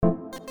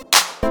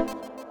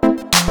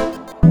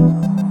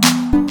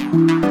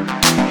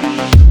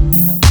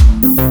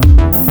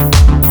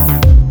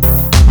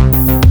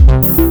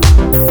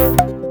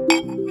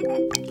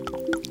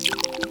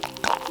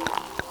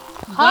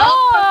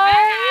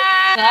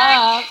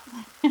up?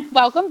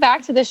 Welcome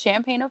back to the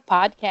Champagne of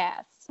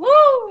Podcasts.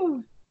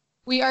 Woo!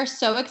 We are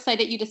so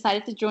excited you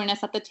decided to join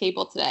us at the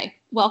table today.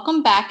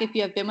 Welcome back if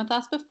you have been with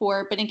us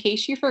before, but in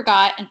case you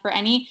forgot, and for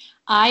any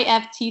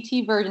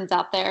IFTT virgins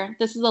out there,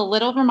 this is a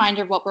little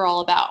reminder of what we're all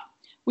about.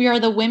 We are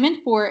the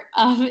women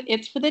of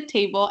It's for the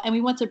Table, and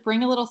we want to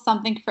bring a little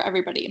something for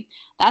everybody.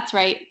 That's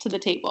right, to the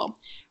table.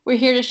 We're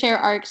here to share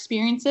our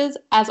experiences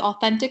as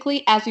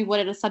authentically as we would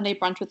at a Sunday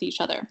brunch with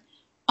each other.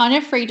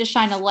 Unafraid to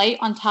shine a light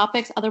on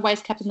topics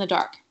otherwise kept in the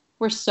dark.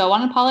 We're so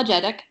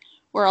unapologetic.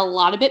 We're a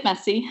lot a bit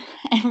messy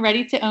and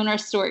ready to own our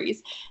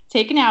stories.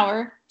 Take an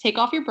hour, take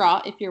off your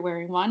bra if you're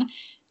wearing one,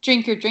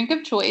 drink your drink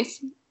of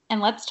choice,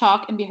 and let's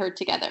talk and be heard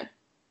together.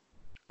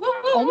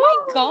 Oh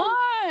my God.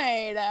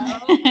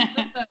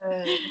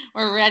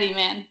 We're ready,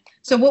 man.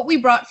 So what we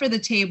brought for the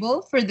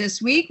table for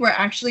this week, we're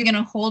actually going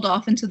to hold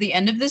off until the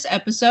end of this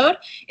episode.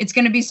 It's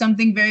going to be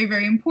something very,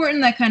 very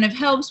important that kind of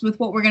helps with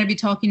what we're going to be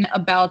talking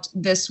about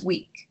this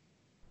week.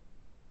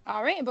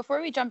 All right. And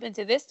before we jump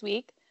into this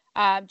week,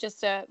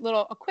 just a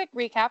quick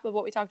recap of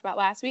what we talked about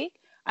last week.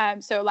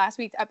 So last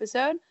week's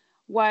episode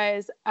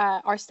was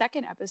our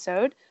second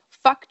episode,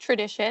 Fuck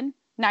Tradition,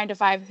 9 to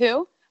 5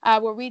 Who,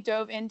 where we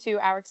dove into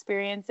our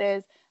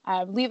experiences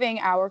leaving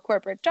our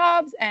corporate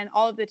jobs and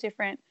all of the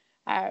different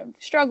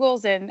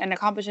struggles and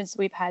accomplishments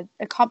we've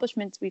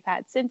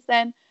had since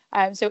then.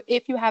 So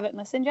if you haven't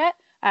listened yet,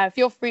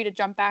 feel free to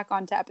jump back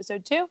onto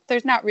episode 2.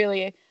 There's not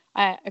really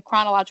a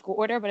chronological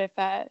order, but if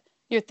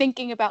you're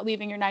thinking about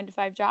leaving your 9 to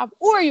 5 job,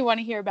 or you want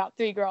to hear about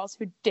 3 girls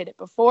who did it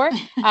before, go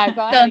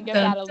ahead and give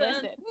that a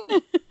listen.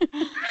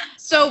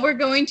 So we're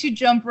going to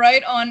jump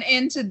right on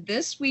into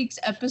this week's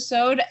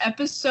episode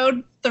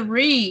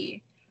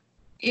 3.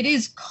 It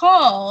is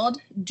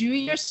called Do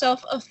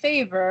Yourself a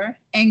Favor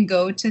and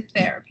Go to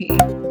Therapy.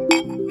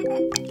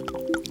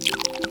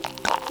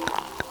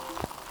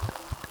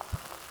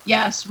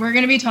 Yes, we're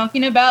going to be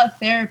talking about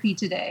therapy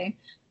today.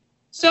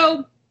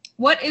 So,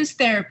 what is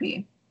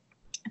therapy?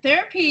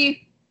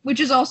 Therapy, which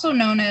is also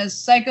known as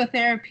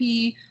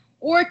psychotherapy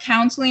or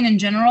counseling in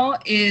general,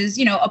 is,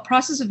 a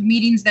process of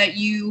meetings that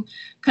you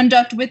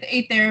conduct with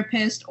a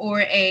therapist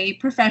or a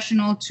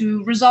professional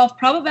to resolve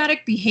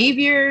problematic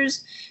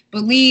behaviors,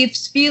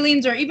 beliefs,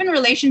 feelings, or even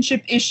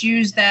relationship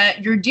issues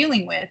that you're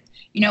dealing with.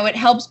 It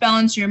helps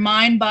balance your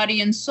mind,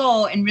 body, and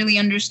soul and really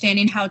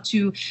understanding how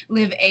to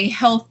live a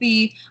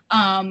healthy,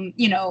 a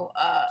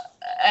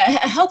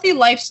healthy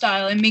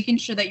lifestyle and making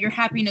sure that your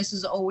happiness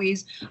is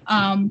always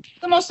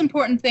the most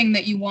important thing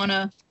that you want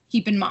to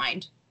keep in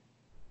mind.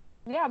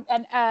 Yeah,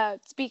 and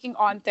speaking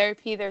on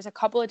therapy, there's a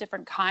couple of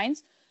different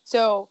kinds.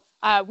 So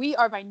we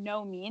are by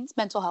no means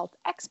mental health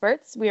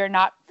experts. We are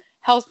not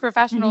health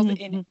professionals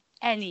in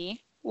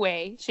any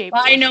way, shape,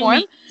 or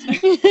form.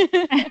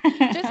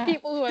 Just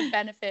people who have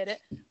benefited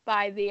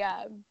by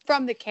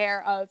from the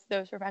care of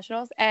those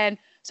professionals. And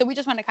so we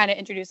just want to kind of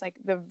introduce like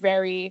the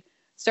very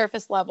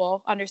surface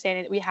level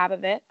understanding that we have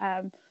of it.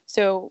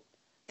 So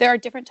there are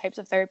different types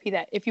of therapy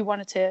that if you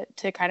wanted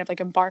to kind of like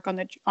embark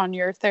on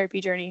your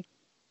therapy journey,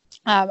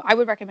 I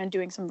would recommend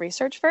doing some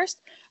research first.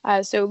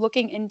 So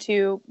looking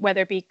into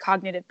whether it be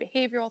cognitive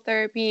behavioral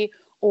therapy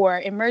or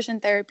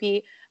immersion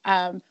therapy,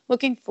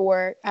 looking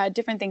for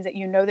different things that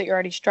that you're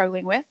already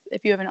struggling with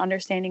if you have an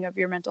understanding of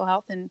your mental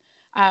health, and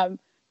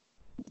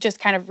just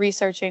kind of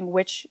researching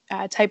which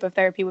type of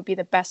therapy would be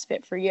the best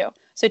fit for you.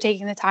 So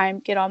taking the time,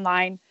 get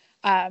online,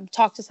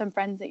 talk to some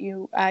friends that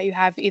you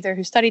have either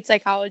who studied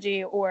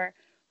psychology or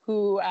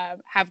who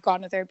have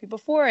gone to therapy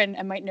before and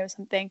might know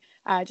something.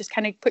 Just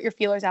kind of put your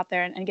feelers out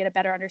there and get a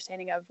better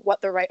understanding of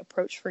what the right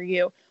approach for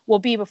you will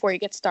be before you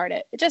get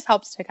started. It just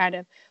helps to kind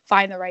of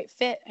find the right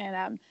fit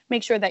and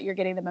make sure that you're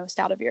getting the most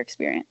out of your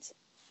experience.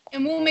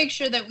 And we'll make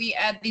sure that we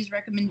add these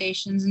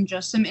recommendations and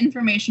just some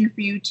information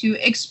for you to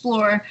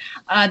explore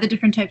the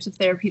different types of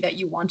therapy that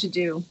you want to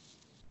do.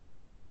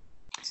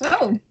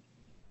 So,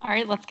 all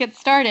right, let's get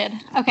started.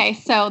 Okay,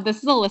 so this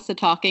is Alyssa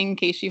talking, in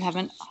case you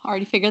haven't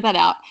already figured that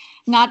out.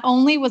 Not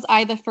only was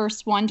I the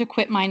first one to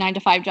quit my 9 to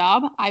 5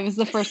 job, I was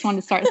the first one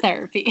to start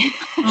therapy.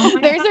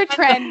 There's a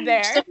trend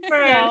there.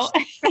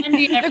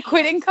 The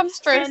quitting comes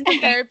first, the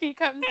therapy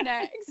comes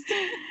next.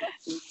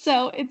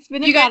 So it's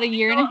been about a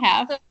year and a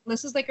half.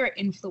 Alyssa's like our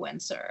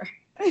influencer.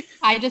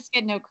 I just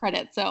get no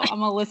credit, so I'm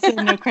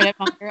Alyssa, no credit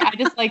monger. I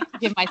just like to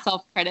give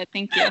myself credit.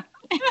 Thank you.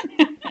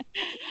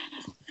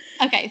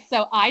 Okay,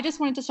 so I just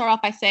wanted to start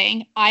off by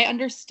saying I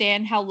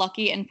understand how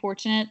lucky and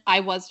fortunate I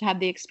was to have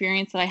the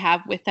experience that I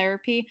have with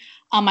therapy.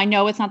 I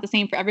know it's not the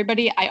same for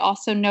everybody. I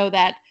also know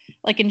that,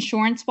 like,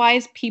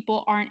 insurance-wise,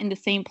 people aren't in the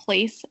same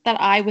place that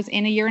I was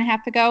in a year and a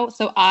half ago.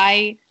 So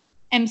I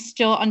am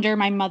still under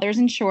my mother's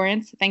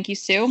insurance. Thank you,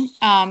 Sue.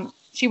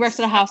 She works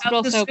at a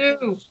hospital,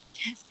 so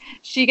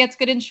she gets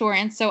good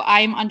insurance. So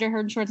I'm under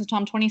her insurance until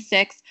I'm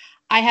 26.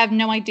 I have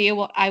no idea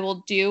what I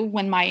will do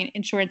when my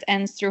insurance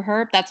ends through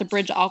her. That's a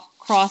bridge I'll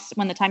cross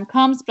when the time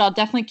comes, but I'll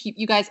definitely keep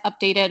you guys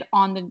updated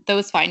on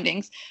those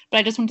findings. But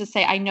I just want to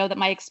say I know that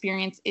my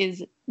experience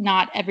is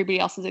not everybody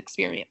else's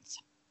experience.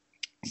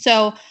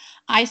 So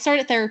I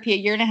started therapy a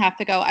year and a half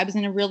ago. I was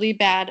in a really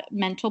bad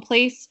mental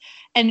place.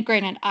 And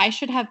granted, I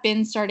should have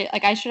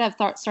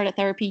started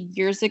therapy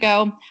years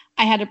ago.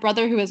 I had a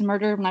brother who was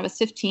murdered when I was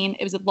 15.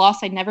 It was a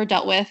loss I never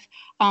dealt with.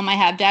 I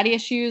have daddy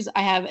issues.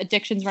 I have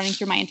addictions running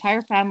through my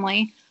entire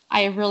family.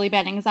 I have really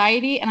bad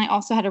anxiety. And I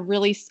also had a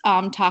really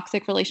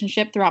toxic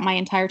relationship throughout my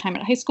entire time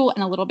at high school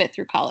and a little bit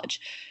through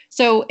college.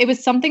 So it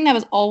was something that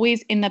was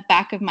always in the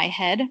back of my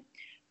head,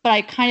 but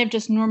I kind of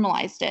just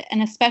normalized it.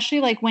 And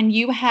especially like when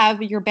you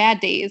have your bad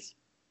days,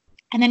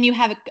 and then you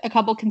have a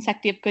couple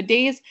consecutive good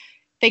days,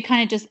 they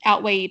kind of just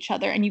outweigh each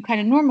other and you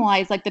kind of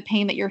normalize like the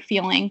pain that you're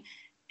feeling.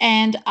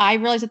 And I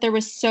realized that there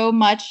was so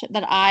much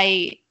that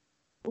I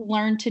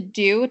learned to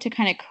do to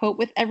kind of cope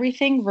with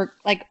everything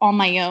like on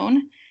my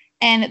own.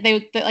 And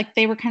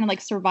they were kind of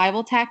like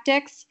survival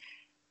tactics.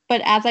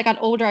 But as I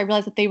got older, I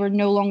realized that they were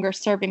no longer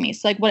serving me.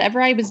 So like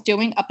whatever I was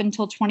doing up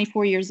until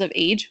 24 years of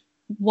age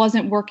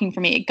wasn't working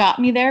for me. It got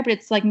me there, but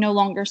it's like no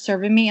longer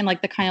serving me and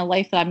like the kind of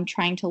life that I'm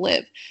trying to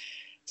live.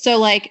 So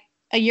like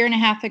a year and a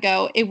half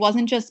ago, it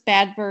wasn't just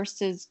bad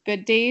versus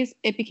good days.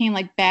 It became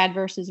like bad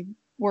versus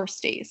worse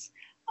days.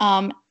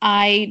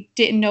 I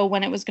didn't know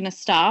when it was going to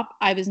stop.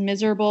 I was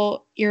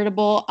miserable,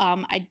 irritable.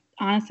 I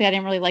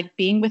didn't really like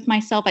being with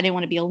myself. I didn't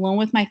want to be alone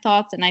with my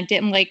thoughts. And I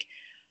didn't like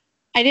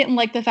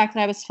the fact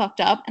that I was fucked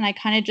up. And I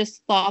kind of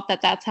just thought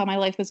that that's how my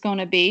life was going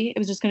to be. It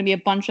was just going to be a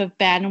bunch of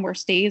bad and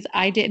worse days.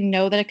 I didn't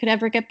know that it could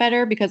ever get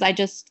better because I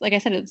just, like I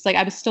said, it's like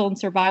I was still in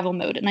survival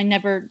mode and I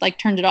never like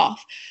turned it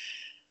off.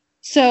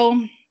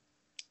 So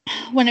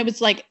when it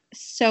was like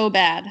so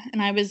bad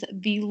and I was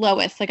the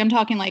lowest, like I'm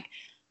talking like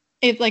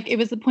it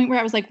was the point where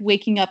I was like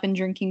waking up and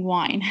drinking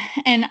wine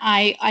and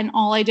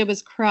all I did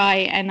was cry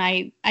and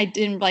I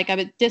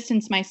would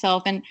distance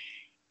myself and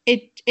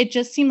it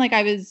just seemed like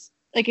I was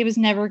like it was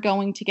never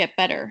going to get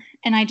better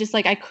and I just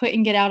like I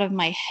couldn't get out of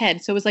my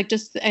head. So it was like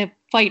just a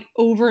fight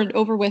over and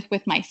over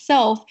with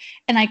myself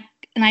and I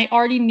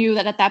already knew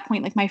that at that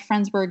point, like my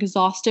friends were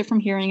exhausted from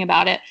hearing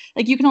about it.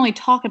 Like you can only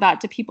talk about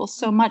it to people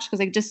so much because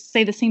they just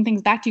say the same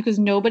things back to you because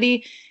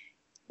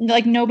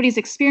nobody's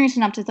experienced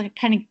enough to like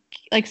kind of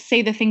like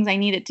say the things I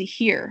needed to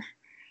hear.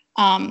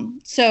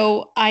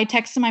 So I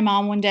texted my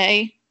mom one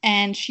day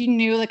and she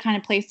knew the kind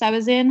of place I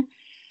was in,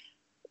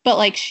 but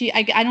like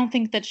I don't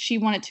think that she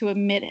wanted to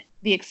admit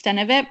the extent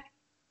of it.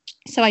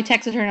 So I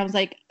texted her and I was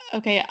like,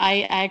 okay,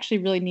 I actually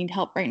really need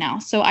help right now.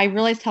 So I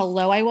realized how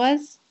low I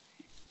was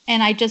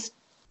and I just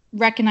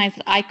recognized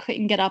that I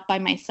couldn't get up by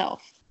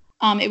myself.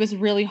 It was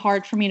really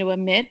hard for me to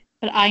admit,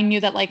 but I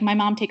knew that like my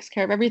mom takes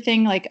care of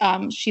everything. Like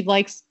she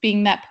likes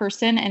being that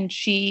person and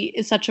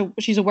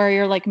she's a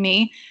warrior like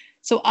me.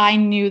 So I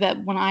knew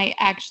that when I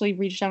actually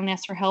reached out and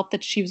asked for help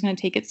that she was going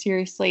to take it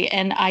seriously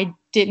and I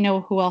didn't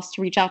know who else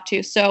to reach out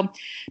to. So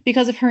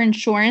because of her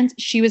insurance,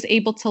 she was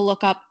able to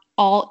look up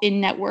all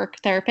in-network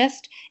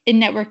therapists.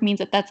 In-network means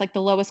that that's like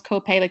the lowest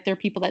copay. Like there are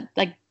people that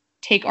like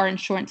take our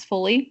insurance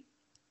fully.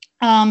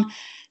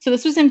 So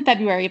this was in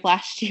February of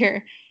last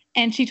year.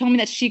 And she told me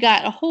that she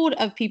got a hold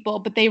of people,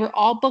 but they were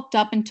all booked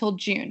up until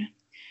June.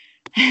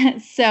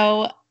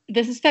 So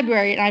this is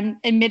February and I'm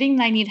admitting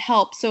that I need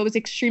help. So it was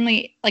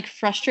extremely like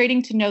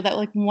frustrating to know that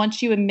like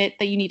once you admit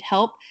that you need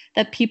help,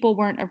 that people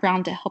weren't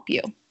around to help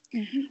you.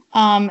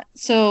 Mm-hmm.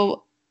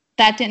 So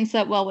that didn't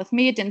sit well with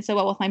me. It didn't sit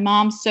well with my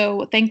mom.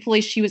 So thankfully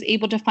she was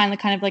able to find the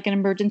kind of like an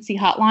emergency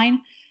hotline.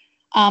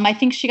 I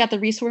think she got the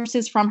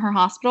resources from her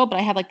hospital, but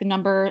I have like the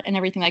number and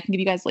everything I can give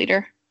you guys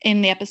later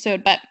in the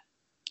episode. But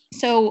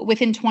so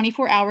within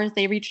 24 hours,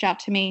 they reached out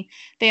to me.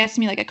 They asked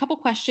me like a couple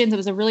questions. It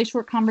was a really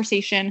short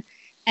conversation.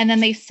 And then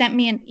they sent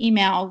me an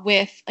email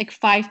with like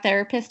 5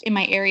 therapists in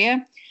my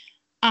area.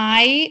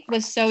 I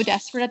was so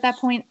desperate at that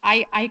point.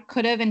 I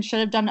could have and should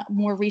have done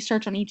more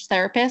research on each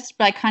therapist,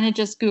 but I kind of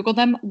just Googled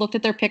them, looked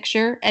at their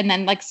picture, and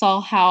then like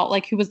saw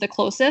who was the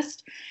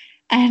closest.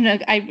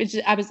 And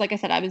I was like I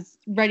said, I was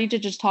ready to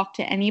just talk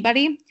to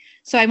anybody.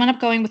 So I wound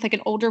up going with like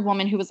an older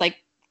woman who was like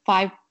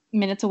 5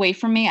 minutes away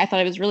from me. I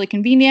thought it was really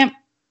convenient.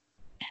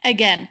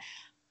 Again,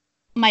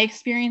 my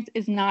experience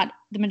is not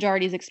the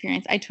majority's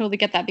experience. I totally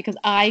get that because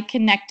I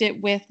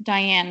connected with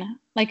Diane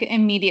like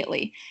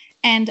immediately.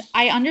 And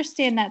I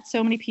understand that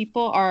so many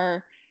people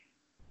are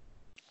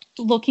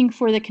looking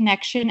for the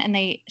connection and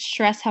they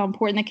stress how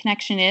important the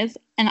connection is.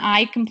 And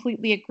I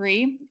completely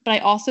agree. But I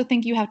also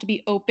think you have to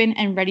be open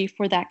and ready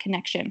for that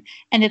connection.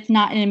 And it's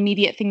not an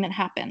immediate thing that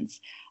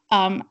happens.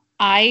 Like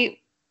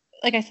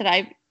I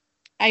said,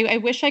 I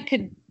wish I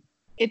could.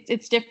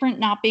 It's different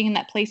not being in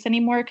that place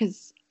anymore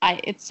because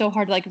it's so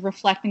hard to like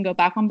reflect and go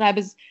back on. But I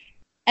was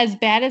as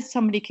bad as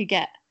somebody could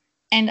get.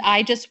 And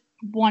I just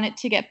wanted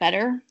to get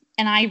better.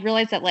 And I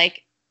realized that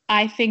like,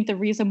 I think the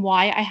reason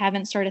why I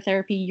haven't started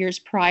therapy years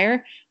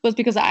prior was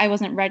because I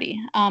wasn't ready.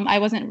 I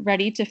wasn't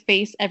ready to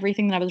face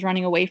everything that I was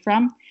running away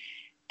from.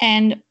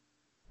 And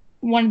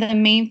one of the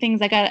main things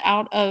I got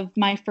out of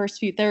my first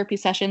few therapy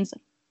sessions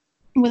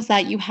was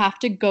that you have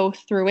to go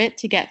through it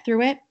to get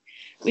through it,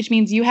 which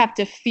means you have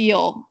to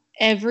feel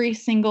every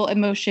single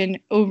emotion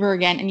over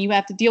again and you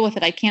have to deal with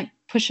it. I can't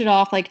push it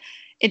off.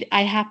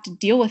 I have to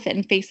deal with it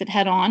and face it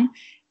head on.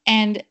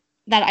 And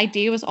that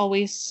idea was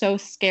always so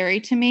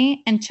scary to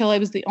me until it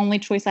was the only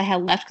choice I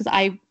had left, because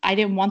I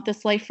didn't want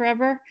this life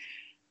forever.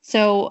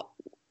 So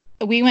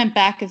we went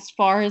back as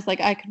far as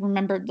like I could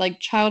remember, like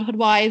childhood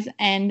wise,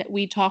 and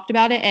we talked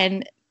about it,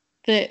 and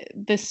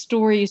the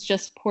stories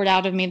just poured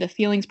out of me, the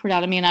feelings poured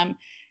out of me, and I'm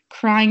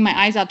crying my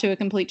eyes out to a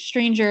complete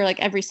stranger like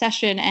every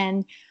session,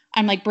 and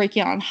I'm like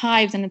breaking out in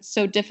hives, and it's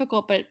so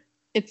difficult, but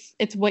it's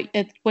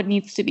what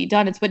needs to be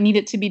done. It's what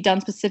needed to be done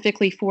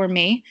specifically for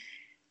me.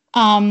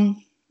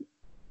 I'm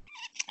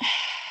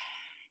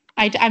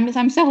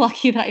so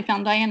lucky that I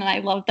found Diane, and I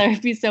love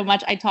therapy so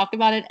much. I talk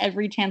about it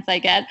every chance I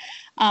get.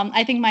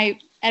 I think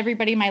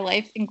everybody in my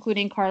life,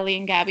 including Carly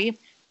and Gabby,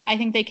 I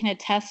think they can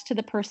attest to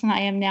the person I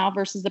am now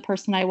versus the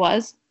person I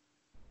was.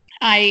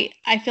 I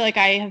feel like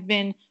I have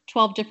been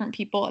 12 different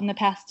people in the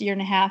past year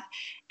and a half,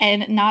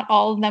 and not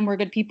all of them were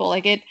good people.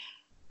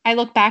 I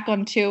look back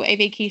onto a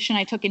vacation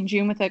I took in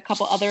June with a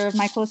couple other of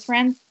my close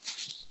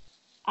friends.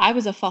 I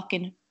was a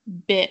fucking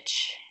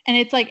bitch. And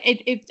it's like,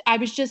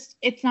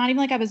 it's not even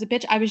like I was a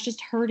bitch. I was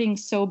just hurting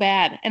so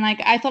bad. And like,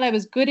 I thought I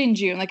was good in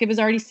June. Like it was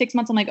already 6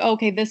 months. I'm like, oh,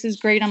 okay, this is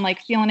great. I'm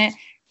like feeling it.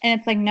 And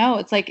it's like, no,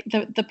 it's like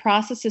the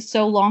process is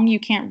so long.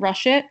 You can't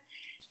rush it.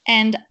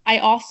 And I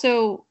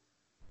also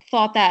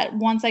thought that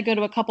once I go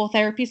to a couple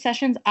therapy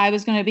sessions, I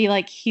was going to be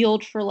like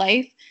healed for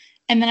life.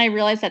 And then I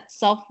realized that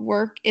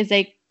self-work is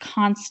a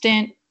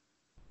constant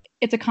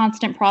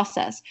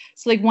process.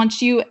 So like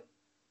once you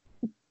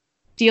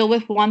deal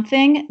with one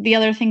thing, the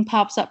other thing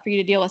pops up for you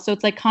to deal with. So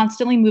it's like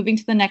constantly moving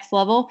to the next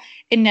level.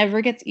 It never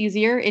gets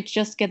easier. It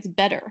just gets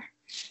better.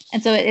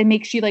 And so it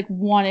makes you like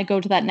want to go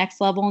to that next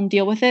level and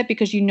deal with it,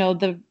 because you know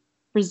the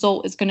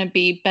result is going to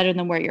be better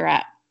than where you're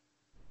at.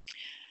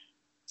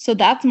 So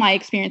that's my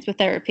experience with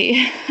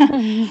therapy.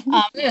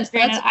 Yes,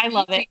 I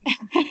love it.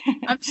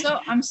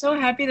 I'm so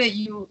happy that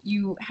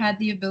you had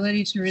the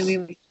ability to really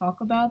like,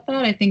 talk about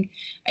that. I think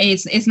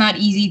it's not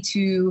easy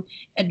to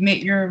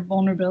admit your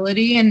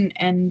vulnerability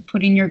and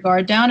putting your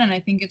guard down, and I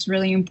think it's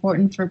really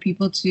important for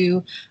people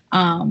to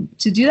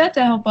do that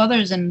to help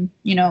others. And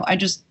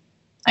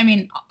I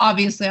mean,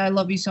 obviously, I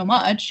love you so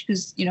much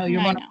because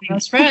you're one of my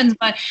best friends.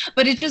 But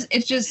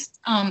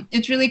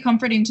it's really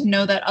comforting to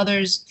know that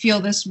others feel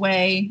this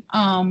way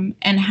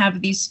and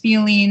have these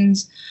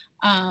feelings,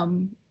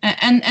 and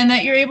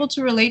that you're able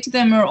to relate to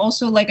them, or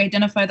also like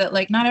identify that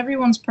like not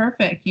everyone's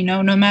perfect.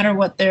 No matter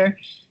what their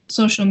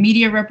social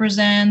media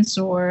represents,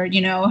 or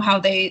how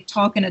they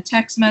talk in a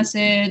text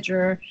message,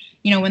 or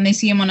when they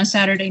see them on a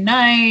Saturday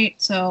night.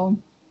 So,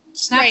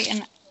 right.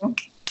 And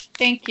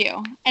thank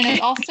you. And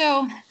it's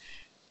also.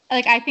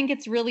 Like, I think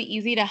it's really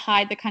easy to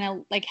hide the kind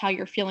of like how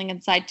you're feeling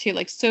inside too.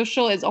 Like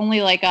social is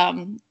only like,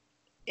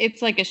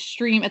 it's like a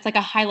stream. It's like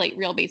a highlight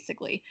reel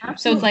basically. Absolutely.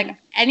 So it's like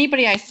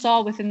anybody I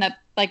saw within that,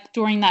 like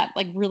during that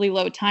like really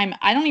low time,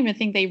 I don't even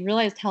think they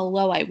realized how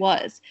low I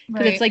was.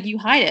 Because It's like you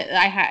hide it.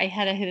 I had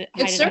to hide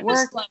it at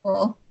work.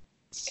 Level.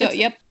 So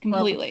yep,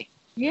 completely.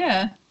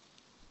 Level.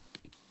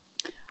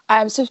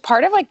 Yeah. So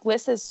part of like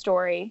Lissa's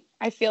story,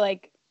 I feel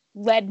like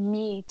led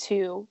me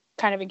to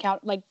kind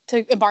of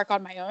to embark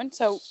on my own.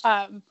 So,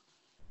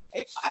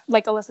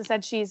 like Alyssa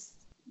said, she's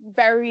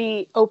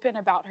very open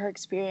about her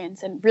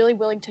experience and really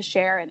willing to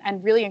share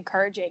and really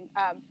encouraging.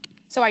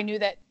 So I knew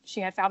that she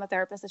had found a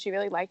therapist that she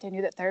really liked. I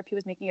knew that therapy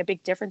was making a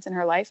big difference in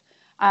her life.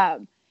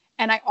 And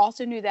I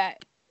also knew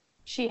that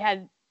she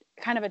had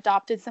kind of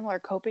adopted similar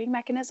coping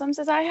mechanisms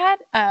as I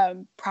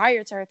had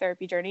prior to her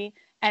therapy journey,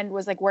 and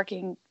was like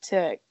working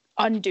to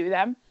undo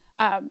them.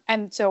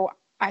 And so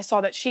I saw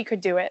that she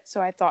could do it.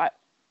 So I thought,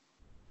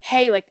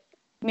 hey, like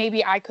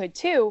maybe I could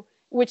too,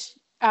 which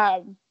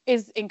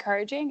is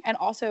encouraging. And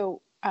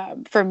also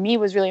for me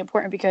was really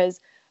important because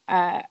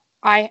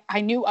I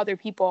knew other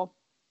people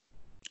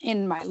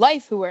in my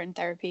life who were in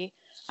therapy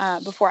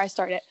before I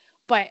started,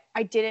 but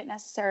I didn't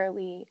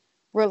necessarily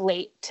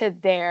relate to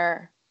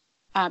their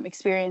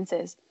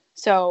experiences.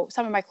 So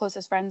some of my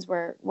closest friends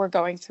were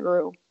going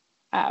through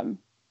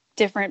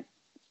different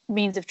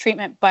means of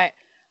treatment, but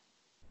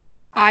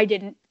I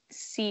didn't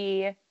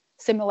see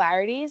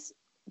similarities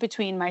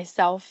between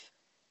myself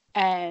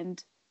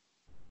and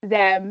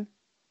them,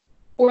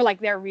 or like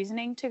their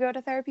reasoning to go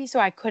to therapy. So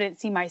I couldn't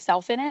see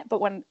myself in it. But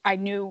when I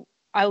knew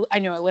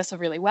Alyssa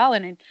really well,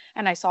 and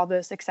I saw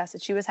the success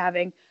that she was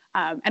having,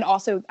 and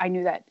also I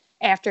knew that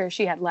after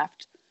she had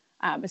left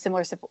a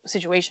similar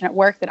situation at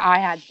work that I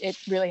had, it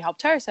really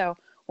helped her. So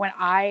when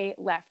I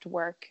left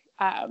work,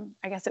 I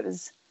guess it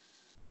was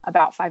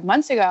about 5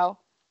 months ago,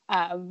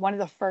 one of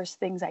the first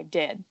things I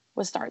did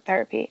was start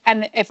therapy.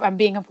 And if I'm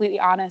being completely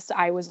honest,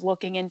 I was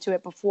looking into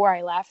it before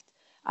I left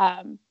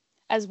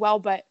as well,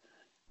 but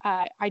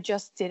I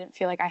just didn't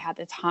feel like I had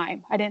the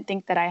time. I didn't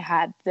think that I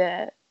had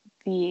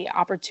the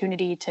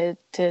opportunity to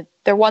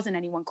there wasn't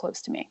anyone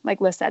close to me. Like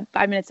Liz said,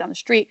 5 minutes down the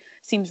street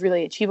seems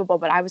really achievable,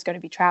 but I was going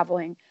to be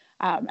traveling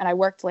and I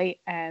worked late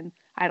and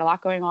I had a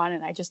lot going on,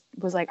 and I just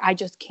was like, I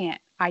just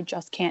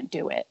can't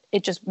do it.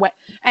 It just went.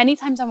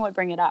 Anytime someone would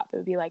bring it up, it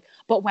would be like,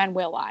 but when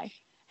will I?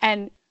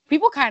 And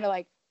people kind of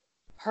like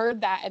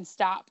heard that and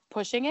stopped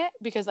pushing it,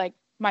 because like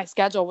my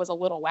schedule was a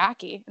little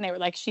wacky, and they were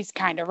like, she's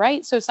kind of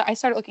right. So I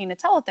started looking into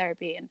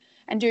teletherapy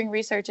and doing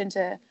research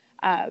into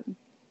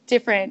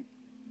different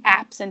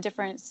apps and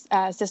different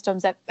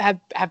systems that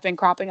have been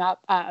cropping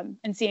up,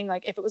 and seeing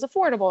like if it was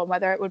affordable and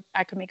whether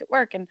I could make it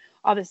work and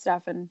all this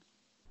stuff. And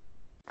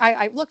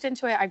I looked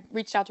into it. I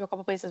reached out to a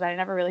couple places, but I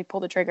never really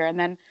pulled the trigger. And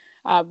then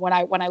when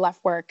I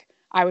left work,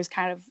 I was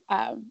kind of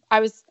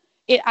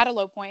at a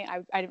low point.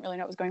 I didn't really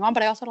know what was going on,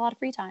 but I also had a lot of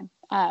free time.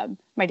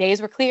 My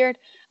days were cleared.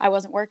 I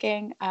wasn't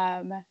working.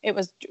 It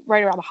was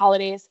right around the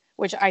holidays,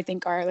 which I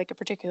think are like a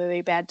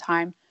particularly bad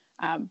time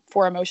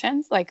for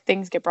emotions. Like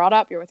things get brought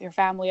up. You're with your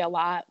family a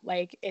lot.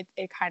 Like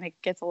it kind of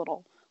gets a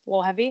little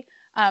heavy.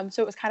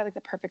 So it was kind of like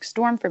the perfect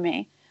storm for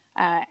me.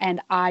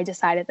 And I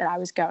decided that I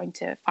was going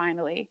to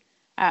finally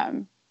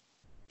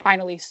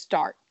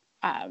start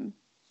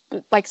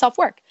like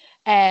self-work.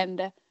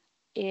 And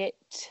it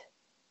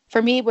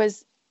for me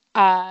was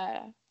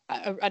an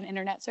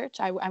internet search.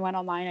 I went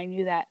online. I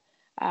knew that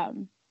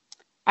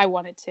I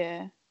wanted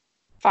to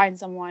find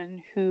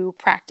someone who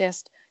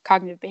practiced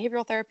cognitive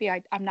behavioral therapy.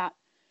 I'm not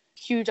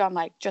huge on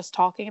like just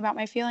talking about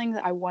my feelings.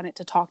 I wanted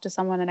to talk to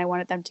someone, and I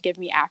wanted them to give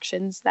me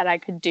actions that I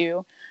could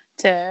do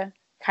to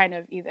kind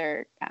of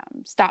either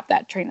stop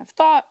that train of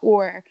thought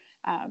or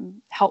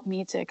help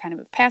me to kind of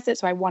move past it.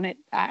 So I wanted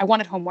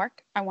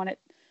homework. I wanted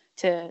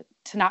to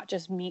not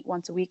just meet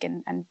once a week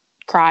and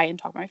cry and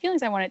talk about my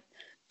feelings. I wanted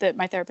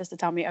my therapist to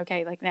tell me,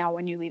 okay, like now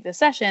when you leave this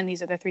session,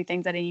 these are the 3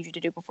 things that I need you to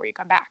do before you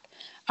come back.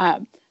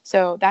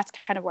 So that's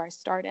kind of where I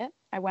started.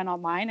 I went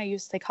online. I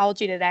used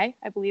Psychology Today,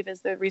 I believe,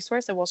 is the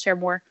resource, and we'll share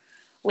more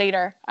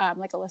later,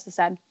 like Alyssa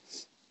said.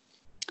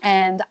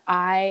 And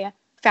I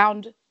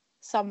found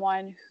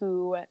someone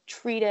who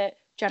treated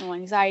general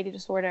anxiety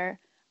disorder,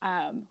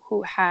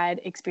 who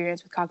had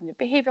experience with cognitive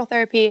behavioral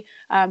therapy.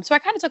 So I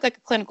kind of took like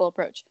a clinical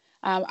approach.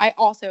 I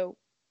also,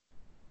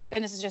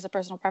 and this is just a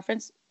personal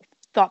preference,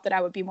 thought that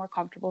I would be more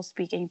comfortable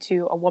speaking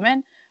to a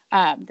woman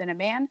than a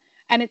man.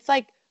 And it's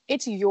like,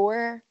 it's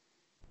your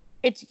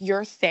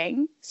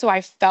thing. So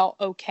I felt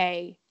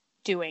okay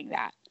doing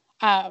that.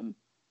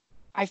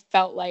 I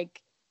felt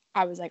like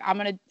I was like, I'm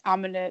going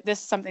to,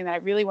 this is something that I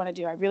really want to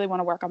do. I really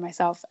want to work on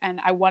myself, and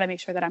I want to make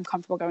sure that I'm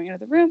comfortable going into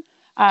the room.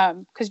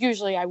 Cause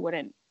usually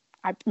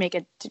I'd make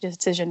a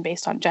decision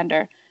based on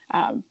gender.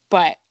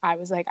 But I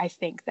was like, I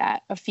think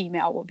that a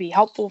female will be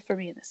helpful for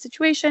me in this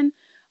situation.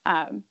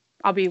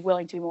 I'll be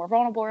willing to be more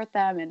vulnerable with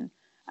them. And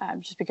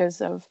just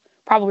because of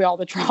probably all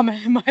the trauma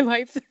in my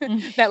life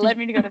that led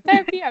me to go to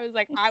therapy, I was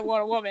like, I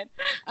want a woman.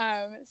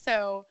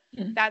 So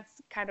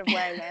that's kind of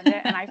where I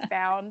landed. And I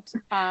found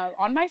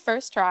on my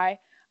first try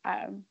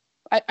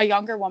a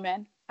younger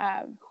woman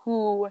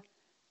who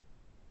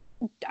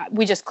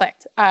we just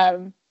clicked.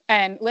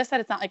 And Liz said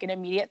it's not like an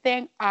immediate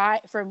thing.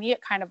 For me,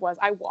 it kind of was.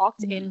 I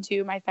walked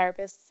into my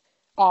therapist's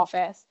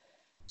office.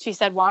 She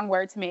said one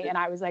word to me, and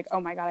I was like, oh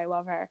my God, I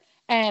love her.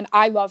 And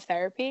I love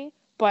therapy,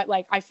 but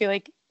like, I feel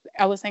like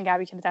Alyssa and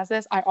Gabby can attest to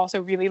this. I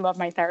also really love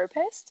my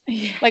therapist.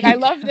 Like, I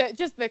love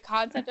just the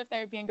concept of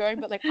therapy and going,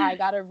 but like, I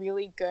got a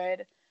really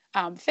good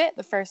fit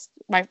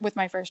with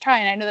my first try.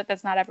 And I know that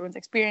that's not everyone's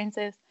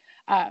experiences.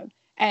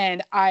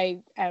 And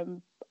I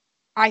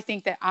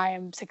think that I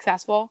am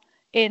successful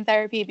in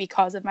therapy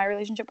because of my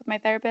relationship with my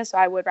therapist. So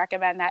I would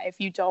recommend that if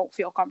you don't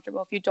feel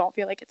comfortable, if you don't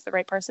feel like it's the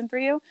right person for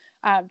you,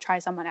 try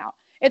someone out.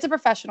 It's a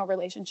professional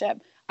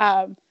relationship.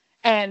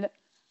 And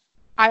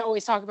I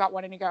always talk about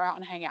wanting to go out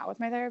and hang out with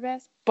my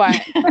therapist,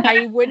 but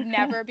I would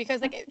never,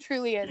 because like it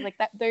truly is like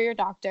that they're your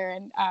doctor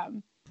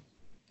and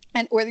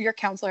or your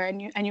counselor,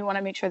 and you want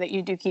to make sure that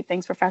you do keep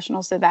things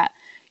professional so that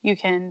you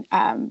can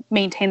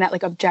maintain that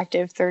like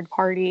objective third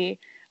party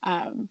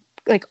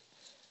like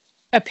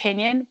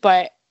opinion.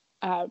 But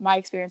my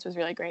experience was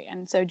really great.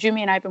 And so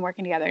Jumi and I have been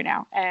working together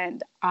now,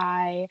 and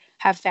I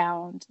have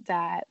found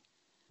that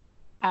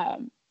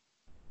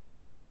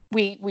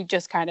we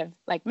just kind of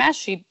like mesh.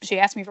 She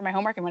asked me for my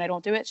homework, and when I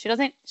don't do it, she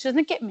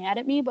doesn't get mad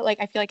at me, but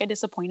like I feel like I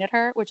disappointed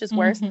her, which is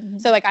worse.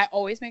 So like I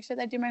always make sure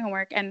that I do my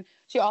homework. And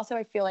she also,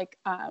 I feel like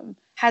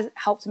has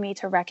helped me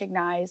to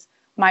recognize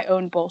my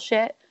own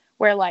bullshit,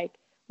 where like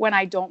when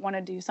I don't want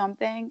to do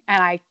something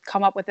and I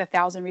come up with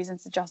 1,000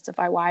 reasons to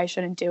justify why I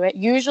shouldn't do it,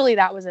 usually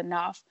that was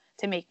enough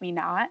to make me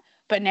not.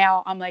 But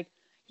now I'm like,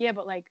 yeah,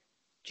 but like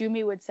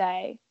Jumi would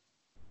say,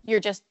 you're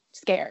just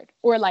scared,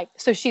 or like,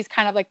 so she's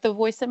kind of like the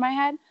voice in my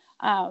head.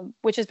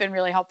 Which has been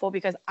really helpful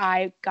because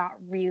I got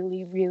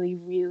really, really,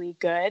 really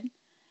good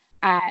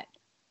at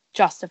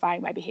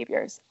justifying my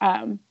behaviors.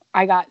 I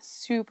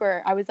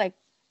was like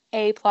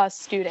A+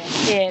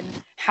 student in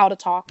how to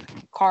talk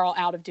Carl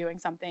out of doing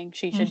something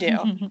she should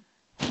do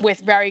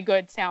with very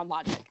good sound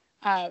logic.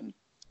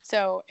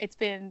 So it's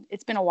been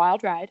a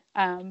wild ride.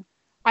 I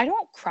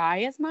don't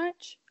cry as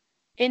much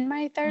in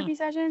my therapy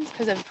sessions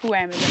because of who I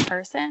am as a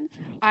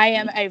person. I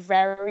am a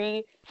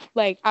very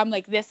I'm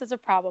like, this is a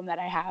problem that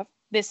I have.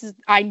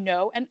 I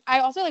know. And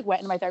I also like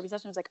went into my therapy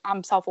session. I was like,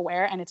 I'm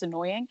self-aware and it's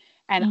annoying.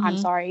 And I'm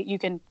sorry.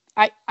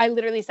 I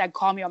literally said,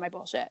 call me on my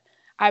bullshit.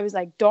 I was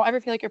like, don't ever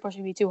feel like you're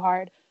pushing me too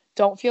hard.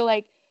 Don't feel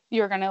like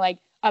you're going to like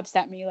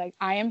upset me. Like,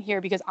 I am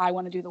here because I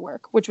want to do the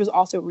work, which was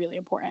also really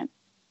important.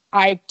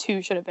 I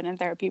too should have been in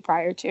therapy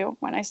prior to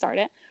when I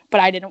started,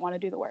 but I didn't want to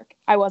do the work.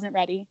 I wasn't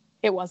ready.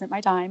 It wasn't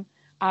my time.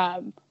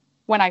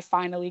 When I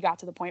finally got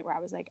to the point where I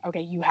was like,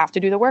 okay, you have to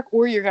do the work,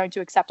 or you're going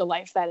to accept a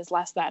life that is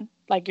less than.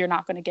 Like, you're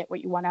not going to get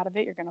what you want out of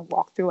it. You're going to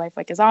walk through life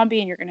like a zombie,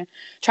 and you're going to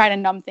try to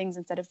numb things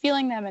instead of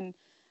feeling them, and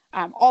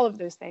all of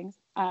those things.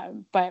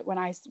 But when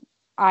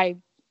I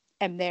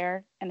am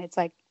there, and it's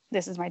like,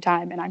 this is my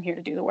time, and I'm here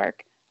to do the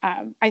work.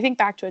 I think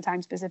back to a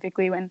time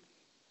specifically when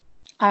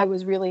I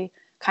was really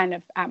kind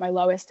of at my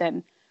lowest,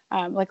 and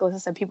like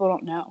Alyssa said, people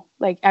don't know,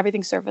 like,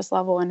 everything's surface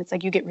level, and it's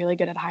like you get really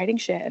good at hiding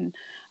shit.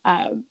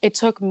 And it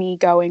took me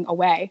going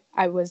away.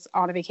 I was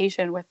on a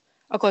vacation with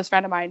a close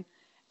friend of mine,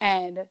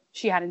 and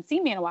she hadn't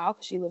seen me in a while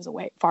because she lives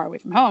far away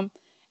from home.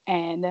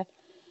 And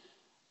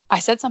I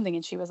said something,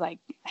 and she was like,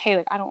 hey,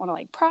 like, I don't want to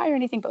like pry or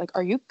anything, but like,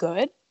 are you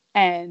good?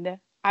 And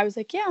I was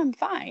like, yeah, I'm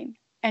fine.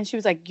 And she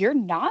was like, you're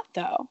not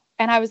though.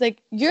 And I was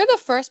like, you're the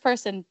first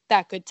person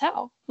that could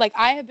tell. Like,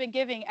 I have been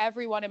giving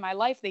everyone in my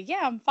life the,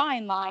 yeah, I'm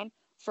fine line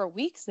for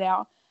weeks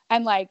now.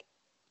 And like,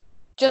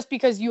 just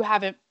because you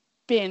haven't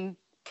been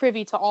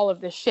privy to all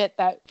of the shit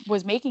that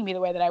was making me the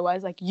way that I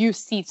was, like, you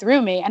see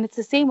through me. And it's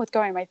the same with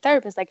going to my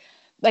therapist.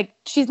 Like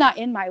she's not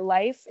in my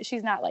life.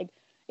 She's not like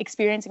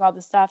experiencing all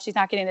this stuff. She's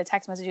not getting the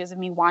text messages of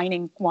me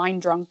whining, wine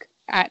drunk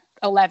at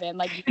 11.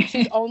 Like,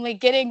 she's only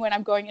getting when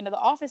I'm going into the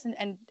office.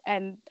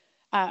 And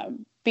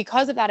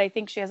because of that, I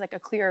think she has like a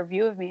clearer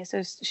view of me.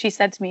 So she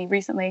said to me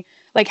recently,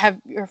 like,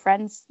 have your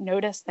friends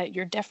noticed that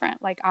you're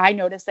different? Like, I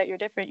noticed that you're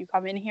different. You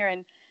come in here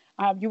and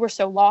you were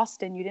so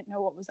lost and you didn't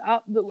know what was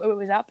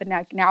up.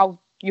 And now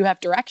you have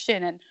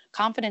direction and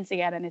confidence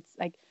again. And it's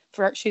like,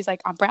 she's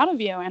like, I'm proud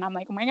of you. And I'm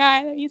like, oh my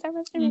God, you said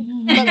this to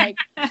me. But like,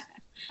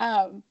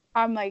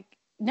 I'm like,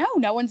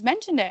 no one's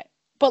mentioned it.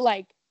 But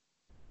like,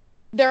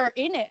 they're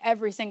in it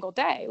every single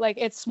day. Like,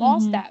 it's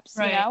small steps,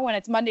 right. You know, when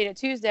it's Monday to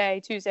Tuesday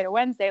to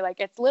Wednesday, like,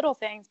 it's little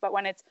things. But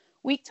when it's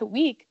week to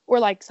week, or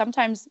like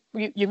sometimes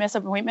you miss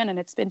an appointment and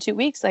it's been 2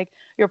 weeks, like,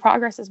 your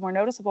progress is more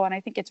noticeable. And I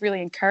think it's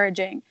really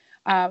encouraging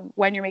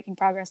when you're making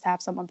progress to have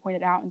someone point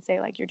it out and say,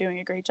 like, you're doing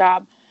a great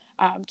job.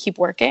 Keep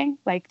working,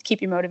 like, keep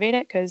you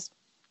motivated. Cause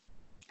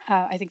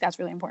I think that's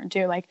really important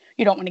too. Like,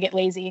 you don't want to get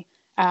lazy.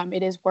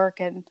 It is work,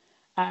 and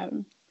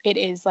it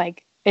is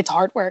like, it's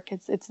hard work.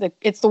 It's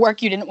the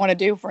work you didn't want to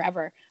do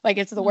forever. Like,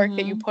 it's the work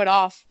that you put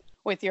off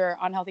with your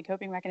unhealthy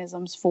coping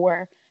mechanisms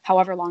for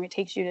however long it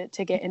takes you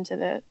to get into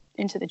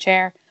the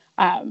chair.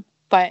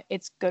 But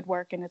it's good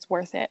work, and it's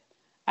worth it.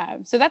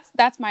 So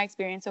that's my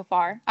experience so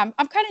far. I'm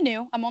kind of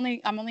new. I'm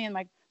only in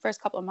my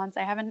first couple of months.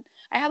 I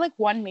had like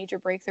one major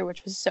breakthrough,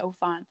 which was so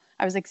fun.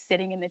 I was like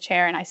sitting in the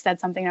chair and I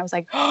said something and I was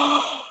like,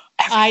 oh,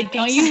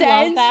 don't you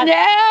love that?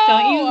 Now.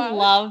 Don't you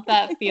love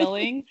that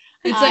feeling?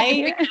 It's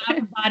like an out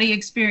of body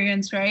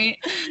experience, right?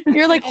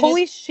 You're like,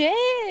 holy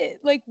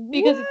shit. Like,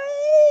 because what?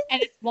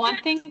 And it's one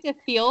thing to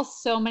feel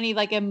so many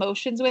like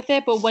emotions with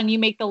it, but when you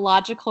make the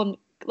logical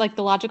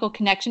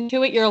connection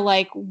to it, you're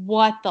like,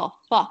 what the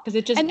fuck? Because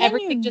it just,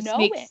 everything just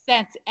makes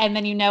sense. And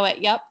then you know it.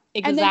 Yep.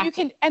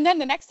 Exactly. And then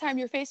the next time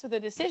you're faced with a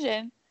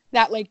decision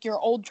that like your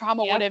old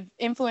trauma would have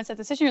influenced that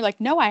decision, you're like,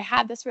 no, I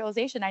had this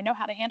realization. I know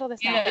how to handle this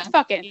now. It's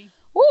fucking,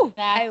 woo,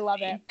 I love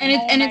it.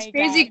 And it's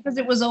crazy because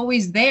it was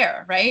always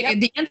there, right? Yep.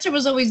 The answer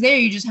was always there.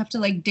 You just have to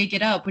like dig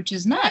it up, which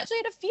is nuts. You actually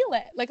have to feel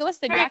it. Like,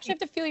 listen, you actually have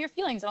to feel your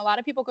feelings. And a lot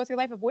of people go through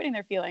life avoiding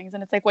their feelings.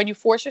 And it's like, when you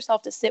force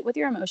yourself to sit with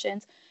your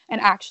emotions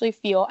and actually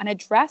feel and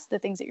address the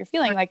things that you're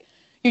feeling, like,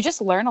 you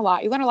just learn a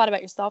lot. You learn a lot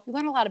about yourself. You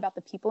learn a lot about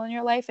the people in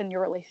your life and your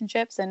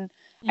relationships. And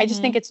I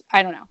just think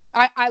I don't know.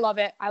 I love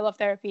it. I love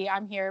therapy.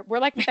 I'm here. We're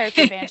like the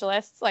therapy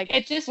evangelists. Like,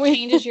 it just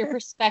changes your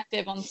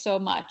perspective on so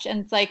much.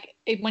 And it's like,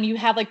 when you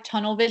have like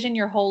tunnel vision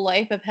your whole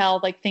life of how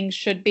like things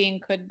should be and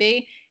could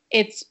be,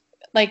 it's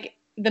like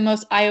the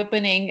most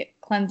eye-opening,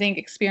 cleansing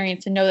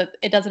experience to know that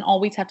it doesn't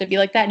always have to be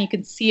like that. And you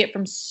can see it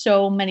from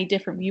so many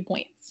different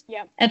viewpoints.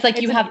 Yeah. And it's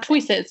like, you have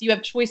choices. You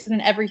have choices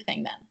in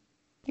everything then.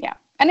 Yeah.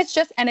 And it's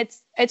just, and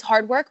it's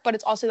hard work, but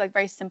it's also like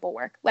very simple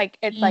work. Like,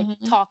 it's like,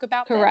 talk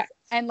about this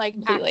and like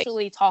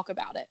actually talk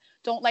about it.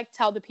 Don't like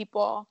tell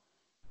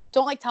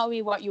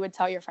me what you would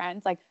tell your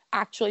friends. Like,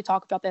 actually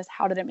talk about this.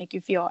 How did it make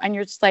you feel? And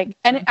you're just like,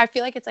 and I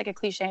feel like it's like a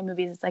cliche in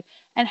movies. It's like,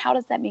 and how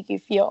does that make you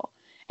feel?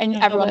 And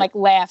everyone like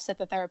laughs at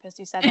the therapist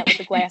who said that with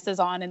the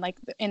glasses on and like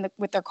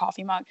with their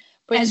coffee mug.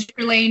 But as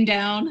you're laying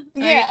down.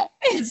 Yeah.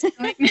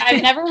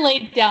 I've never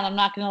laid down. I'm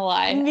not going to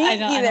lie. Me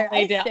either. I don't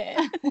lay down.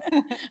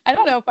 I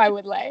don't know if I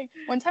would lay.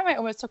 One time I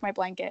almost took my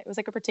blanket. It was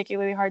like a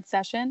particularly hard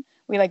session.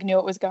 We like knew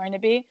it was going to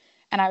be.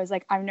 And I was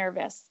like, I'm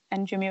nervous.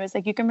 And Jimmy was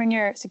like, you can bring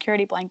your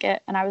security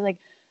blanket. And I was like,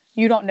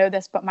 you don't know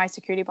this, but my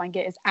security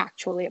blanket is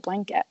actually a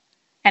blanket.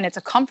 And it's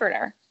a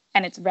comforter.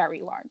 And it's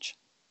very large.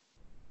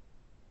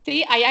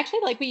 See, I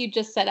actually like what you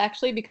just said,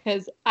 actually,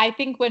 because I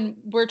think when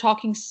we're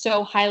talking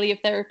so highly of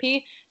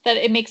therapy that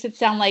it makes it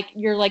sound like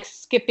you're like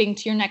skipping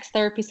to your next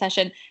therapy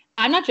session.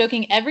 I'm not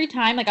joking. Every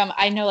time, like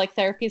I know like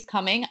therapy is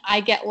coming, I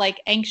get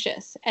like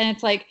anxious. And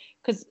it's like,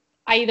 because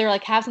I either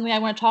like have something I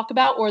want to talk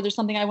about, or there's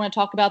something I want to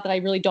talk about that I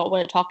really don't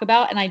want to talk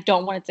about, and I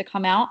don't want it to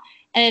come out.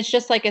 And it's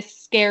just like a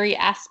scary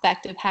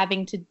aspect of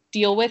having to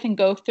deal with and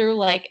go through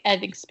like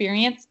an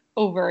experience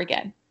over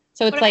again.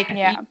 So it's like, you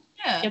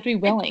have to be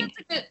willing.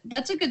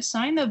 That's a good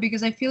sign though,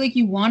 because I feel like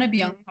you want to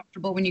be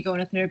uncomfortable when you go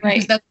into therapy, Right.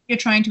 because that's what you're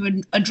trying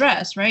to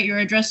address, right? You're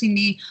addressing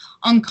the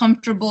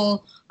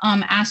uncomfortable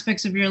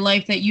aspects of your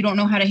life that you don't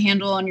know how to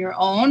handle on your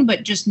own,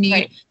 but just need,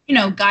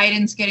 Right.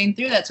 Guidance getting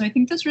through that. So I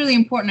think that's really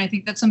important. I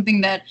think that's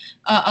something that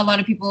a lot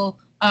of people,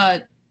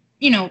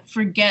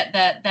 forget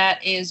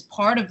that is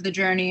part of the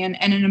journey and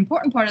an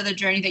important part of the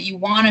journey, that you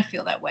want to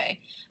feel that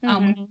way.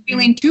 When you're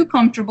feeling too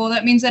comfortable,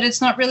 that means that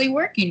it's not really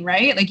working,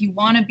 right? Like you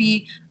want to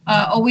be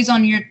always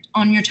on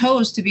your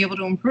toes to be able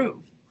to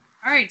improve.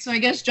 All right, so I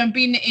guess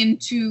jumping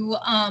into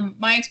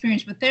my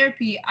experience with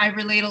therapy, I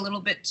relate a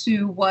little bit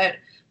to what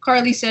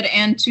Carly said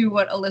and to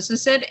what Alyssa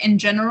said in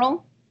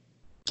general.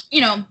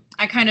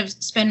 I kind of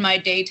spend my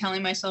day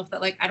telling myself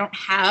that like I don't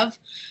have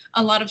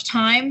a lot of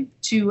time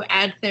to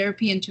add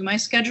therapy into my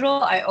schedule.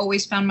 I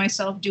always found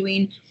myself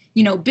doing,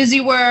 busy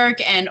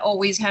work and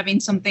always having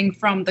something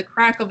from the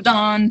crack of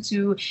dawn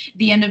to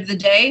the end of the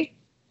day.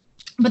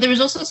 But there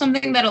was also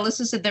something that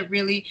Alyssa said that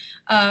really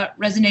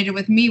resonated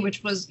with me,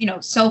 which was,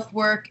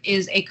 self-work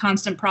is a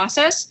constant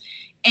process.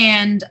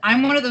 And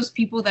I'm one of those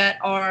people that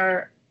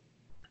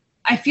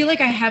I feel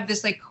like I have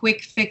this like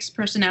quick fix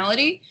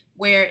personality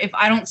where if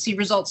I don't see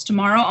results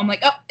tomorrow, I'm like,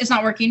 oh, it's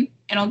not working,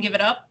 and I'll give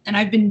it up. And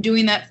I've been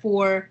doing that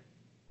for,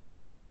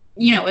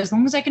 as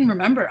long as I can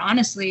remember,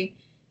 honestly.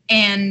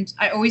 And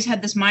I always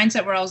had this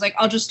mindset where I was like,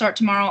 I'll just start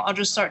tomorrow.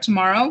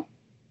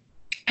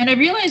 And I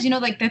realized,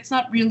 that's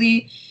not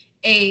really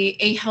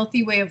a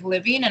healthy way of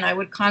living. And I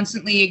would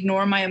constantly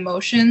ignore my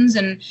emotions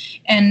and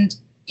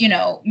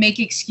make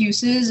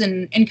excuses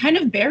and kind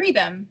of bury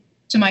them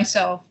to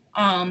myself.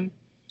 And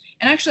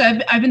actually,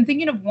 I've been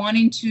thinking of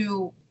wanting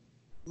to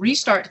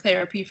restart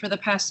therapy for the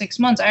past 6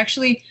 months. I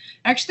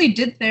actually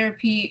did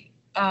therapy,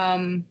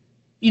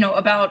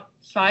 about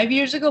 5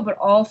 years ago, but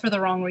all for the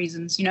wrong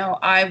reasons.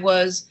 I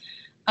was,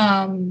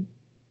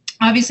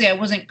 obviously I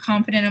wasn't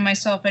confident in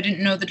myself. I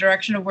didn't know the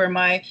direction of where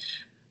my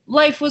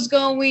life was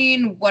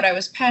going, what I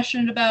was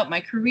passionate about, my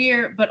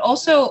career, but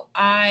also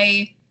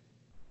I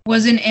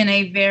wasn't in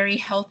a very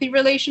healthy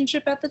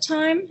relationship at the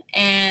time.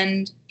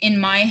 And in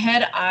my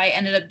head, I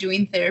ended up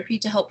doing therapy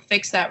to help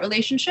fix that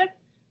relationship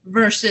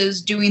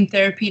versus doing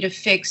therapy to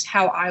fix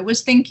how I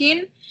was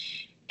thinking.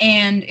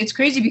 And it's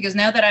crazy because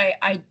now that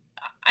I've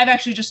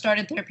actually just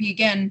started therapy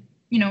again,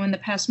 in the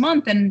past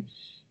month,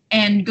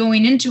 and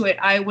going into it,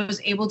 I was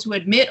able to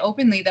admit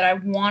openly that I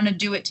want to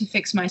do it to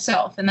fix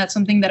myself. And that's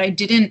something that I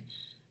didn't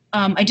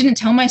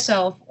tell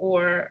myself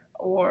or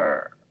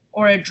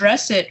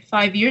address it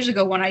 5 years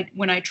ago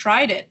when I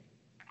tried it.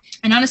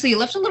 And honestly, it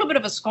left a little bit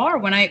of a scar.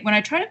 When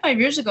I tried it 5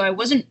 years ago, I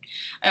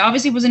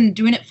obviously wasn't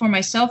doing it for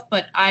myself,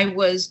 but I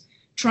was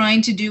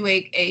trying to do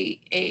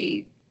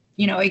a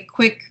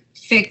quick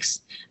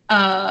fix,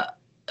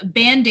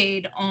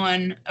 Band-Aid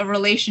on a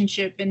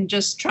relationship, and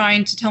just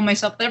trying to tell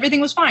myself that everything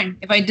was fine.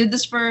 If I did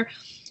this for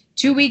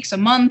 2 weeks, a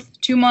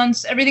month, 2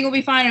 months, everything will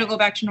be fine. It'll go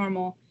back to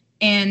normal.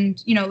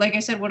 And, like I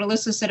said, what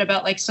Alyssa said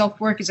about like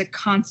self-work is a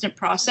constant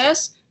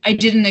process. I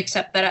didn't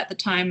accept that at the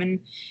time.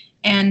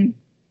 And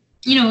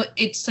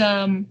it's,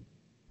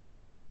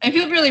 I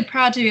feel really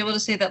proud to be able to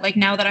say that like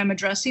now that I'm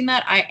addressing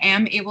that, I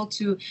am able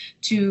to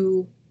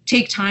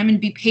take time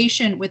and be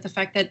patient with the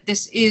fact that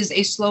this is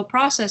a slow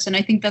process. And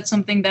I think that's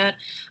something that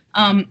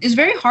is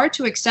very hard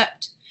to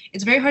accept.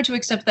 It's very hard to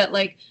accept that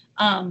like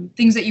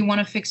things that you want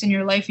to fix in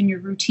your life and your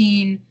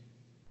routine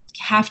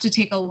have to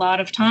take a lot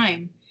of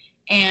time.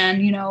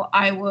 And,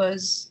 I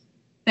was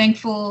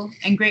thankful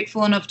and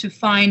grateful enough to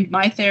find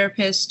my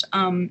therapist,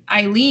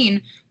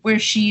 Eileen, where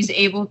she's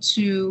able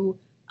to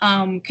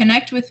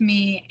connect with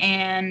me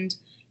and,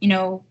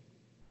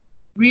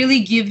 really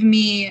give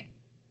me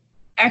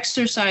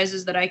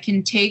exercises that I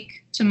can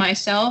take to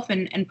myself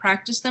and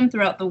practice them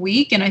throughout the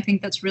week. And I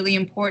think that's really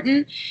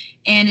important.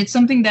 And it's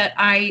something that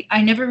I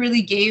never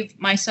really gave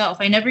myself.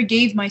 I never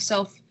gave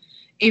myself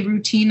a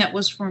routine that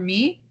was for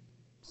me.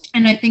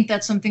 And I think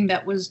that's something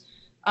that was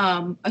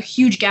a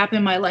huge gap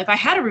in my life. I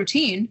had a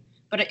routine,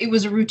 but it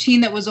was a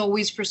routine that was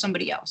always for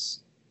somebody else,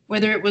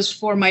 whether it was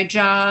for my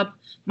job,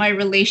 my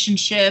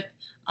relationship,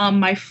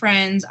 my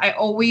friends. I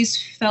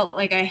always felt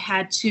like I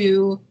had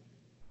to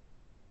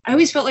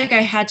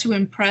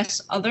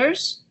impress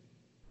others,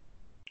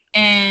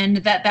 and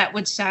that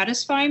would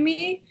satisfy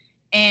me.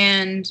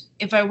 And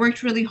if I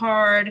worked really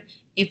hard,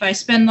 if I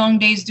spend long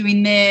days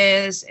doing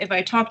this, if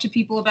I talk to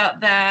people about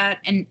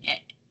that, and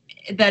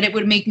that it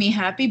would make me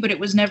happy, but it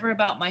was never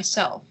about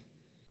myself.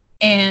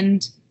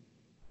 And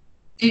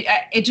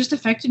it just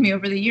affected me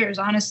over the years,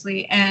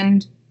 honestly.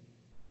 And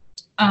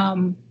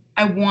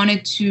I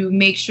wanted to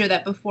make sure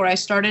that before I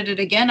started it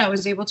again, I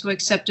was able to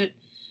accept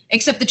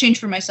the change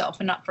for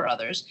myself and not for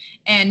others.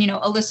 And,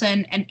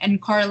 Alyssa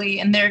and Carly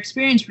and their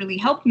experience really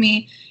helped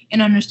me in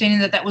understanding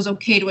that was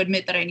okay to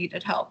admit that I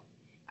needed help.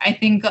 I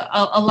think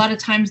a lot of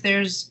times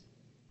there's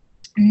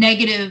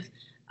negative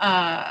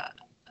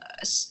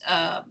there's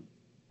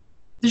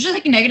just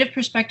like negative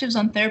perspectives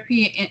on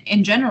therapy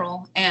in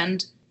general.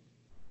 And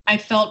I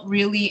felt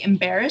really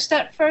embarrassed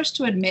at first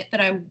to admit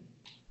that I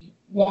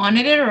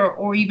wanted it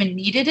or even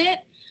needed it.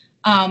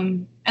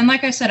 And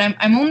like I said,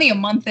 I'm only a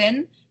month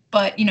in,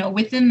 but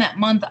within that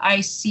month,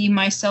 I see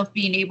myself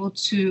being able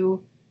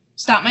to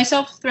stop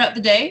myself throughout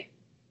the day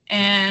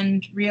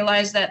and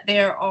realize that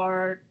there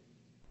are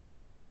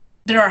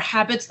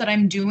habits that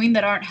I'm doing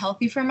that aren't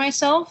healthy for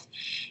myself.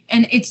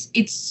 And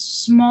it's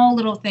small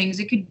little things.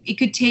 It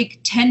could take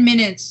 10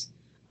 minutes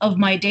of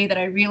my day that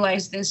I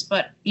realize this,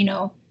 but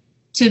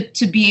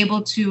to be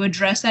able to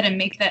address that and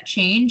make that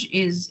change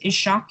is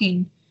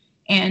shocking.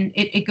 And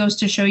it goes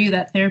to show you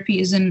that therapy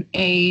isn't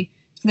a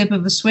flip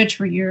of a switch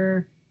where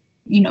you're,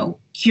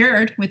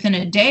 cured within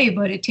a day,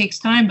 but it takes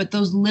time. But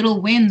those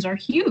little wins are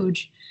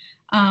huge.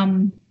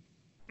 And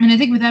I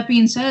think with that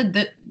being said,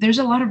 that there's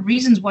a lot of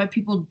reasons why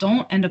people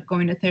don't end up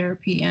going to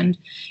therapy. And,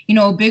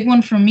 a big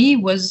one for me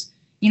was,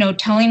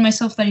 telling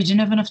myself that I didn't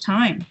have enough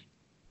time,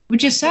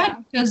 which is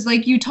sad because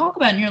like you talk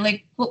about it and you're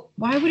like, well,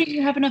 why wouldn't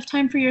you have enough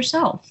time for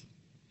yourself?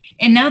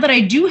 And now that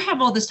I do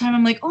have all this time,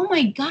 I'm like, oh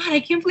my God, I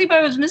can't believe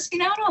I was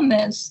missing out on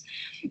this.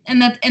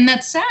 And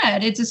that's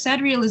sad. It's a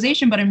sad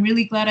realization, but I'm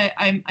really glad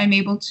I'm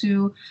able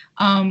to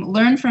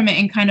learn from it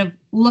and kind of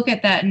look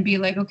at that and be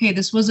like, okay,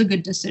 this was a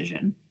good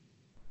decision.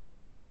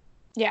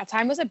 Yeah,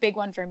 time was a big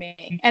one for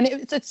me. And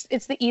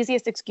it's the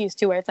easiest excuse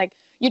too, where it's like,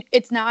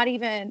 it's not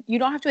even, you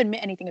don't have to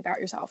admit anything about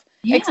yourself,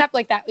 except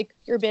like that, like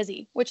you're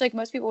busy, which like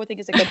most people would think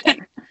is a good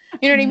thing.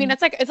 You know what I mean?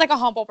 It's like a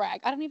humble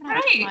brag. I don't even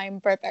have time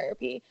for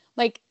therapy.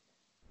 Like,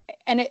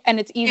 and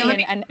it's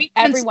easy and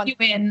everyone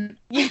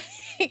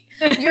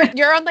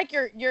you're on like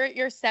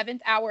your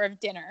seventh hour of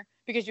dinner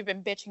because you've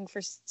been bitching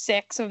for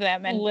 6 of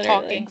them and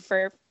talking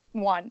for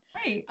 1.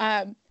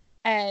 Right.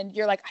 And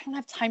you're like, I don't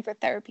have time for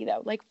therapy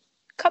though. Like,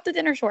 cut the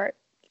dinner short.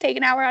 Take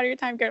an hour out of your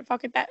time, go to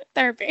fucking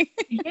therapy.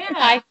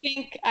 Yeah,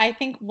 I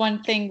think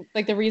one thing,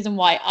 like the reason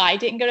why I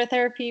didn't go to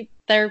therapy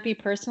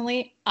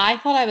personally, I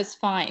thought I was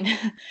fine.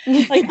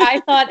 Like I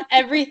thought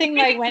everything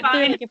that I went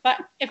through, like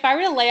if I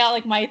were to lay out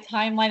like my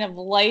timeline of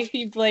life,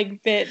 you'd be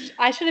like, bitch,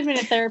 I should have been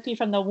in therapy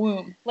from the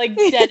womb, like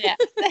dead ass.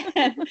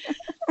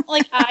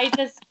 Like I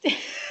just,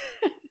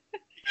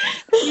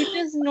 you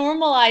just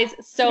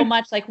normalize so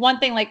much. Like one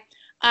thing, like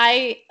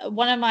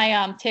one of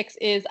my tics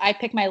is I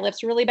pick my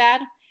lips really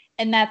bad.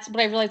 And that's what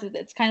I realized, that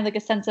it's kind of like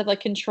a sense of like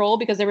control,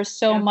 because there was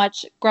so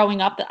much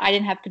growing up that I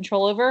didn't have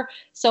control over.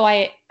 So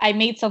I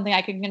made something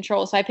I could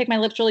control. So I pick my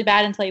lips really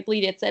bad until I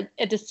bleed. It's a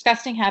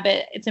disgusting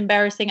habit. It's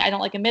embarrassing. I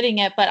don't like admitting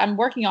it, but I'm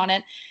working on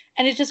it.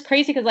 And it's just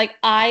crazy because like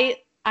I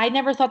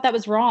never thought that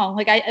was wrong.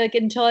 Like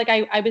until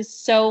I was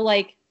so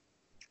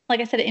like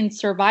I said, in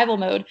survival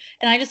mode.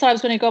 And I just thought I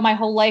was going to go my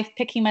whole life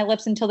picking my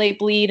lips until they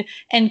bleed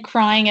and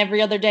crying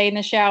every other day in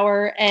the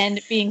shower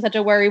and being such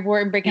a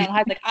worrywart and breaking out in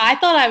hives. Like I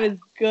thought I was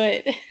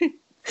good.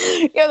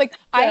 Yeah, like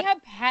I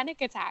have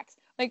panic attacks.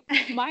 Like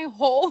my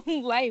whole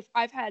life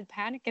I've had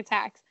panic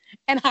attacks,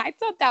 and I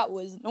thought that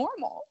was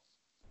normal.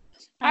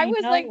 I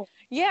was like,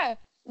 yeah,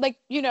 like,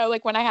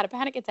 like when I had a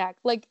panic attack,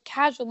 like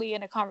casually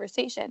in a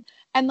conversation.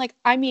 And like,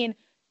 I mean,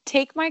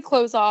 take my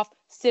clothes off,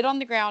 sit on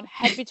the ground,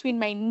 head between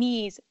my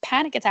knees,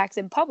 panic attacks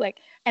in public.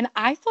 And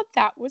I thought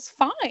that was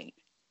fine.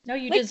 No,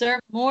 you deserve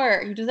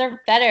more. You deserve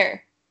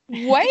better.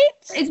 What?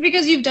 It's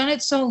because you've done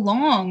it so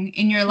long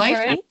in your life.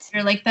 Right?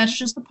 You're like, that's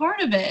just a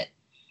part of it.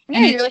 Yeah,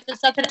 and you're like,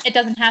 it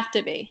doesn't have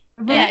to be.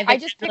 Right. Yeah, I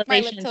just pick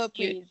my lip till it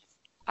bleeds.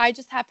 I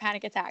just have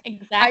panic attacks.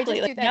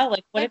 Exactly. Like, no,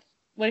 like what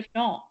if you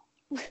don't?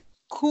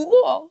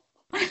 Cool.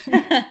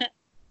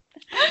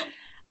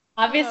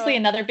 Obviously,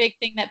 another big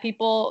thing that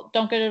people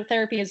don't go to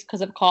therapy is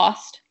because of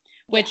cost,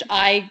 which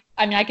I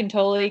mean, I can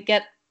totally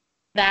get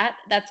that.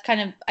 That's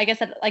kind of, I guess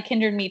that like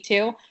hindered me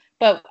too,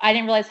 but I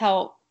didn't realize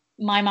how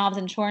my mom's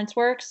insurance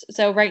works.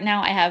 So right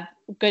now I have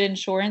good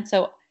insurance.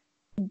 So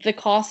the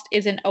cost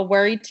isn't a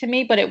worry to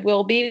me, but it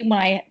will be when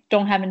I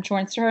don't have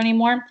insurance to her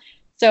anymore.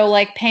 So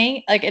like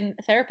paying, like in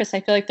therapists, I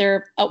feel like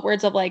they're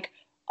upwards of like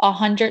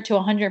 $100 to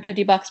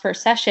 $150 per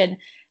session.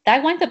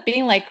 That winds up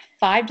being like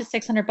 $500 to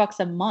 $600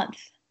 a month.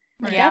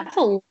 Like, that's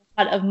a lot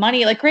of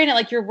money. Like, granted,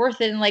 like you're worth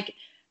it,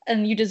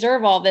 and you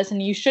deserve all this,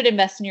 and you should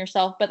invest in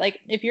yourself. But like,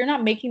 if you're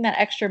not making that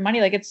extra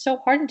money, like it's so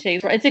hard in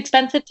today's world. It's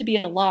expensive to be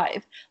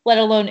alive, let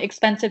alone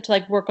expensive to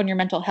like work on your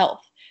mental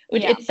health.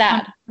 It's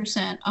sad.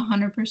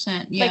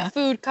 100%. Yeah. Like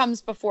food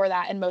comes before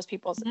that in most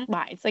people's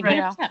minds. Like,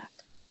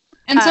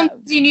 And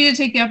sometimes you need to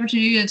take the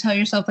opportunity to tell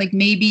yourself, like,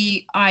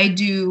 maybe I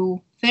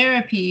do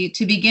therapy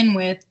to begin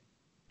with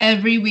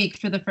every week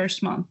for the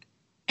first month.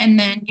 And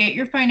then get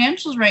your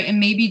financials right, and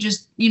maybe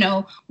just,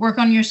 work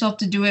on yourself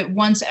to do it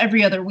once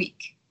every other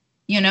week,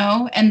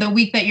 and the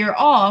week that you're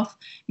off,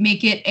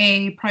 make it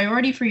a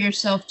priority for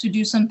yourself to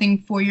do something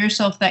for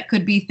yourself that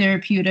could be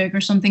therapeutic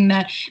or something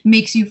that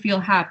makes you feel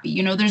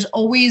happy. There's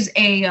always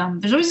a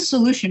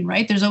solution,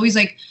 right? There's always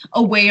like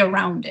a way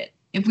around it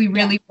if we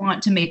really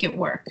want to make it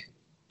work.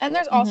 And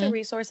there's also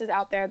resources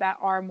out there that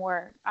are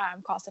more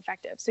cost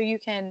effective. So you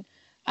can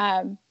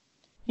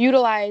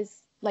utilize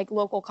like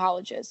local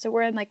colleges. So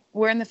we're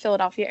in the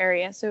Philadelphia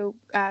area. So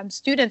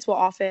students will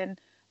often,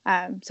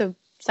 so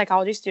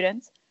psychology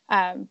students,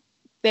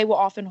 they will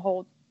often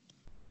hold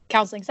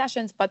counseling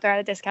sessions, but they're at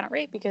a discounted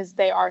rate because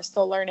they are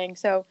still learning.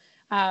 So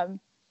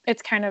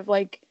it's kind of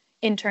like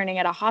interning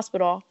at a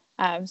hospital.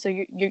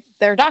 So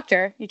they're a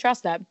doctor, you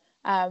trust them,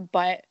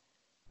 but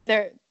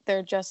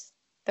they're just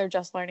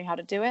learning how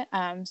to do it.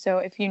 So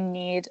if you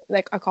need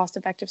like a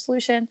cost-effective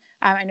solution,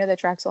 I know that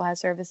Drexel has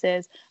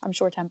services. I'm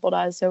sure Temple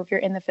does. So if you're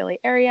in the Philly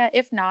area,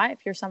 if not, if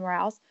you're somewhere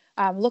else,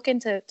 look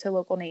into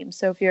local names.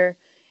 So if you're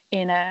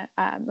in a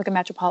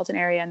metropolitan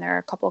area and there are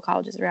a couple of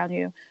colleges around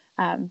you,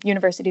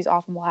 universities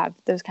often will have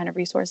those kind of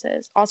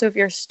resources. Also, if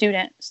you're a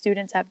student,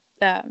 students have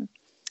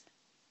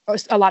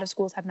a lot of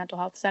schools have mental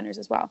health centers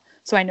as well.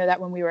 So I know that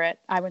when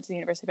I went to the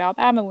University of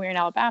Alabama, when we were in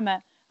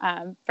Alabama,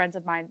 friends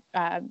of mine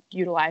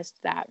utilized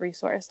that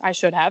resource. I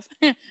should have.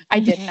 I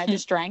didn't. I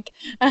just drank.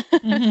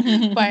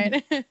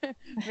 But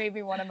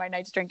maybe one of my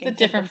nights drinking.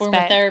 It's a different form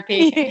of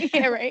therapy.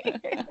 Yeah,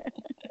 right.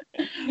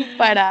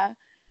 But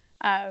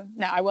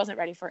no, I wasn't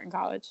ready for it in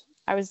college.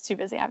 I was too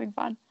busy having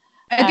fun.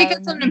 I think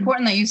it's something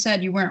important that you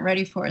said you weren't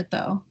ready for it,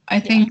 though. I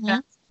think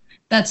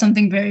that's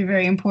something very,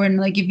 very important.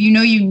 Like if you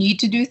know you need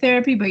to do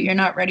therapy, but you're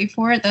not ready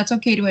for it, that's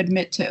okay to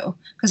admit to.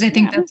 Because I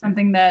think that's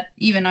something that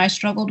even I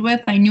struggled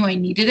with. I knew I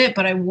needed it,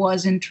 but I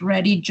wasn't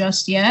ready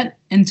just yet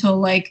until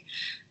like,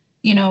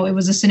 it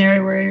was a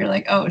scenario where you're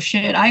like, oh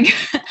shit, I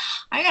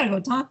gotta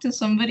go talk to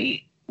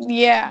somebody.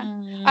 Yeah.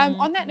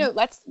 On that note,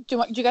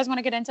 do you guys want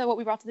to get into what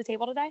we brought to the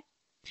table today?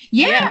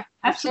 Yeah,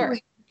 absolutely.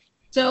 Sure.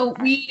 So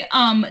we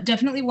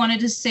definitely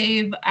wanted to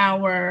save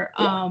our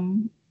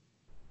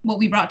what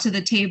we brought to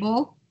the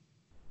table.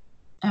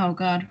 Oh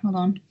God, hold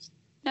on.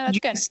 No, that's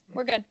good.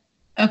 We're good.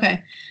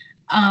 Okay.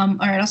 All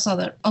right,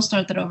 I'll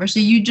start that over. So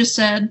you just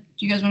said,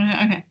 do you guys want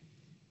to? Okay.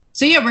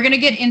 So yeah, we're gonna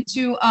get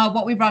into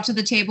what we brought to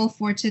the table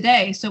for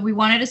today. So we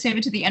wanted to save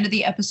it to the end of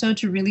the episode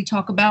to really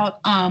talk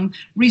about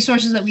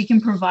resources that we can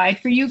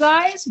provide for you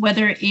guys,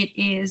 whether it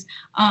is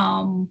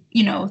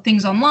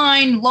things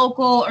online,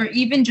 local, or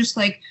even just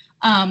like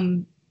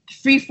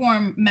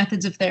free-form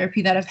methods of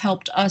therapy that have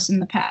helped us in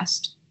the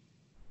past.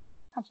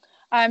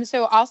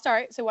 So I'll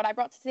start. So what I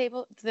brought to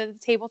the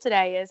table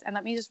today is, and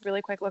let me just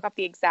really quick look up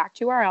the exact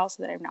URL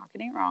so that I'm not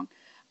getting it wrong,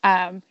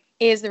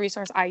 is the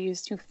resource I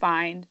use to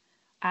find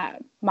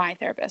my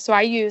therapist. So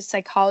I use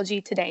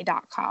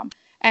psychologytoday.com.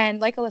 And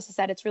like Alyssa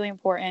said, it's really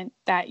important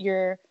that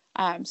you're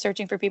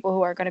searching for people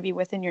who are going to be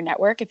within your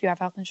network if you have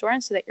health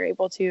insurance so that you're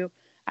able to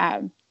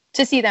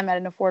see them at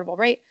an affordable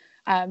rate.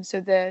 So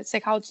the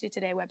Psychology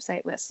Today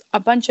website lists a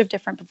bunch of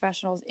different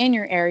professionals in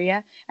your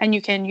area, and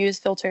you can use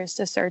filters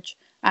to search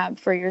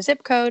for your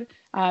zip code,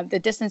 the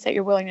distance that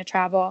you're willing to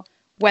travel,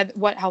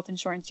 what health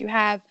insurance you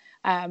have,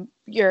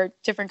 your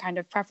different kind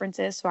of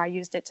preferences. So I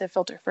used it to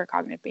filter for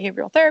cognitive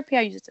behavioral therapy.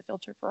 I used it to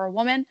filter for a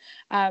woman.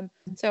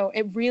 So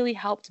it really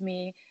helped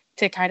me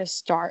to kind of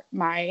start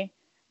my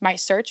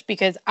search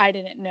because I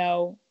didn't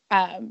know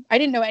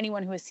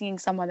anyone who was seeing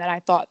someone that I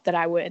thought that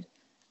I would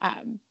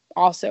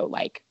also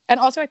like. And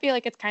also I feel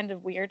like it's kind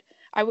of weird.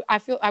 I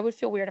would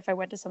feel weird if I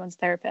went to someone's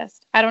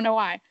therapist. I don't know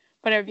why,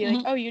 but I'd be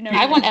like, oh,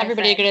 I want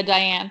everybody to go to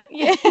Diane.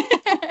 Yeah.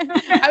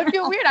 I would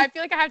feel weird. I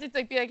feel like I have to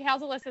be like,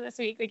 how's Alyssa this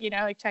week?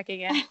 Like, checking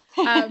in.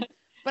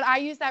 But I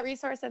use that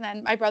resource. And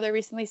then my brother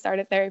recently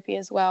started therapy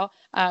as well.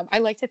 I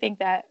like to think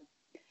that,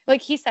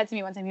 like he said to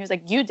me one time, he was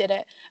like, you did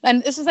it.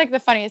 And this was like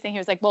the funniest thing. He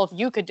was like, well, if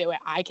you could do it,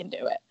 I can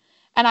do it.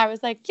 And I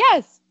was like,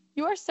 yes,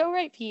 you are so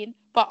right, Pete.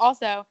 But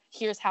also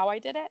here's how I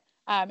did it.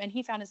 And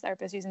he found his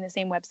therapist using the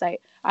same website.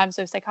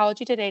 So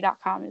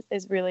psychologytoday.com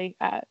is really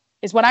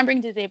is what I'm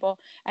bringing to the table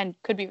and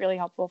could be really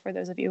helpful for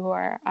those of you who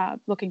are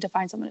looking to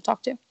find someone to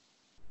talk to.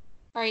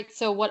 All right.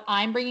 So what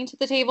I'm bringing to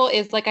the table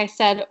is, like I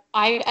said,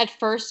 I at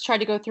first tried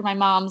to go through my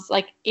mom's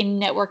like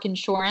in-network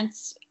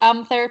insurance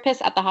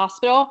therapist at the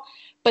hospital.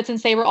 But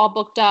since they were all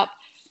booked up,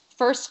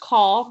 First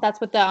Call,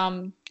 that's what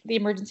the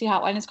emergency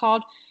hotline is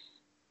called.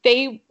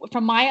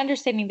 From my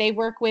understanding, they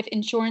work with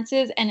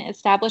insurances and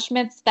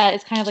establishments that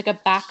is kind of like a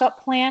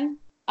backup plan.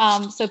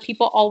 So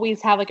people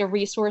always have like a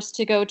resource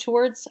to go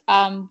towards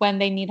when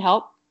they need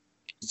help.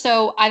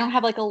 So I don't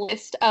have like a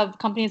list of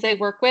companies they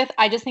work with.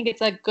 I just think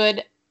it's a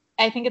good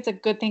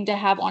thing to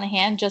have on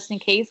hand just in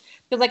case.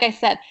 Because like I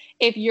said,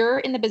 if you're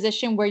in the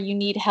position where you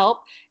need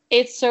help,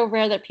 it's so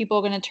rare that people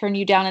are going to turn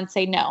you down and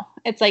say no.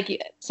 It's like,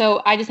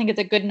 so I just think it's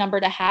a good number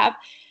to have.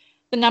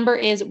 The number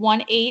is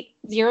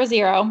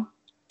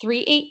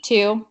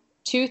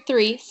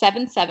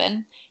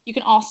 1-800-382-2377. You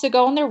can also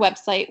go on their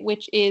website,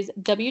 which is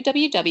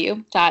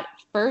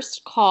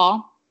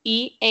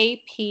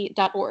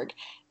www.firstcalleap.org.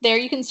 There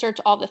you can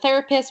search all the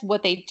therapists,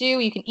 what they do.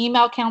 You can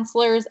email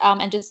counselors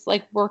and just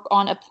like work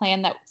on a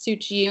plan that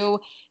suits you,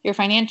 your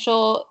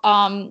financial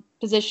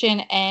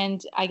position,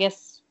 and I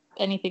guess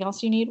anything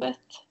else you need with.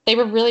 They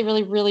were really,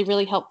 really, really,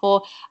 really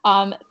helpful.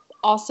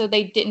 Also,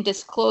 they didn't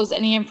disclose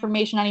any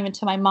information, not even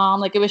to my mom.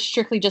 Like it was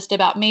strictly just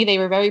about me. They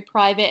were very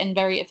private and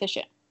very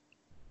efficient.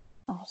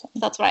 Awesome.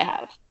 That's what I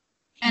have.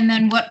 And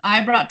then what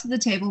I brought to the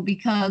table,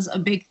 because a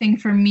big thing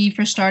for me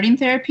for starting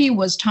therapy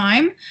was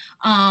time,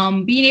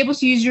 being able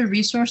to use your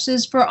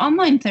resources for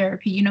online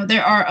therapy. You know,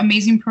 there are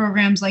amazing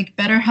programs like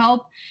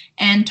BetterHelp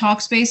and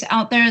Talkspace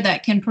out there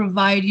that can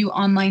provide you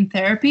online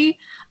therapy.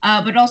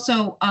 But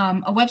also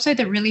a website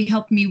that really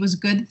helped me was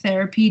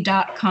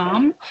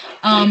goodtherapy.com.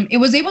 It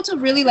was able to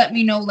really let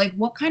me know like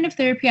what kind of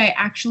therapy I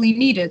actually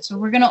needed. So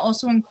we're going to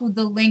also include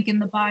the link in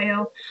the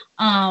bio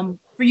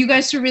for you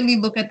guys to really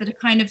look at the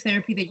kind of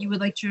therapy that you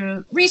would like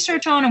to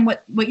research on and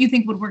what you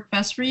think would work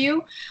best for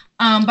you.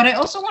 But I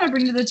also want to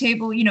bring to the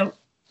table, you know,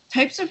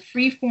 types of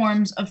free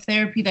forms of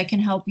therapy that can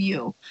help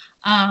you.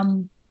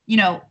 You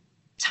know,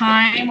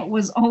 time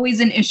was always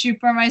an issue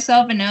for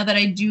myself. And now that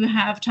I do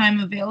have time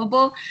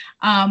available,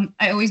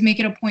 I always make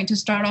it a point to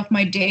start off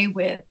my day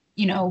with,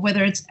 you know,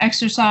 whether it's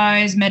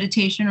exercise,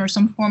 meditation, or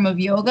some form of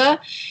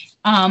yoga.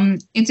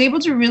 It's able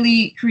to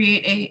really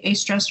create a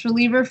stress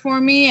reliever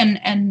for me.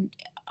 And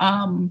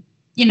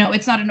you know,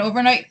 it's not an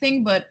overnight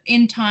thing, but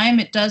in time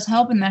it does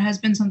help. And that has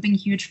been something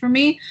huge for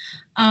me.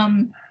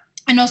 And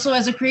also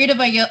as a creative,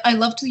 I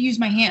love to use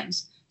my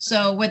hands.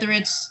 So whether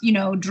it's, you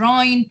know,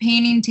 drawing,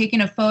 painting,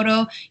 taking a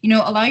photo, you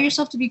know, allow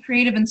yourself to be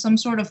creative in some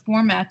sort of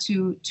format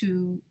to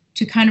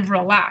kind of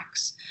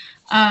relax.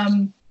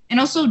 And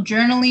also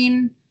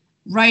journaling,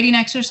 writing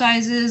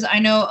exercises. I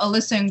know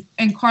Alyssa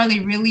and Carly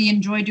really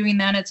enjoy doing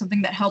that. It's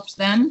something that helps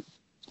them.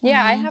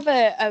 Yeah, I have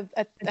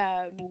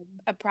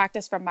a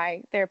practice from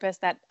my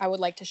therapist that I would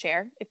like to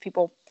share if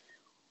people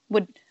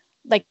would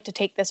like to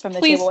take this from the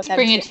table with them.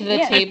 Bring it to the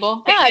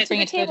table. Yeah,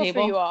 bring it to the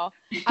table for you all.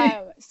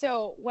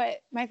 So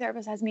what my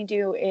therapist has me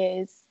do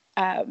is,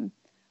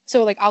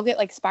 so like I'll get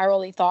like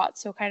spirally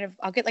thoughts. So kind of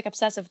I'll get like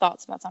obsessive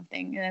thoughts about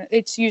something, and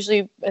it's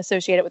usually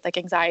associated with like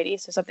anxiety.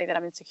 So something that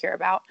I'm insecure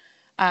about.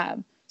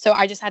 So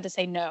I just had to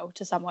say no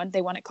to someone.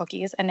 They wanted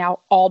cookies. And now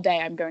all day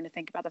I'm going to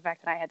think about the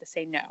fact that I had to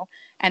say no.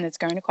 And it's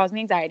going to cause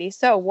me anxiety.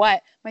 So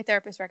what my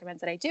therapist recommends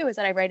that I do is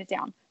that I write it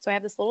down. So I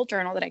have this little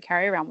journal that I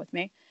carry around with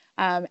me.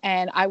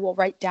 And I will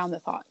write down the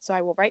thought. So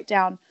I will write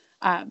down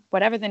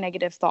whatever the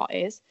negative thought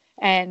is.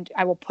 And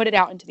I will put it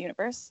out into the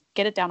universe,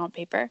 get it down on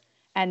paper.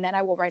 And then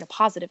I will write a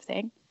positive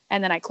thing.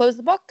 And then I close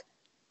the book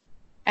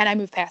and I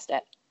move past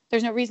it.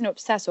 There's no reason to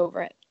obsess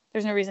over it.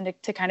 There's no reason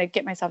to kind of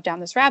get myself down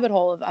this rabbit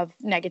hole of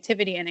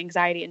negativity and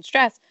anxiety and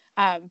stress.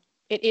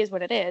 It is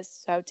what it is.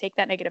 So take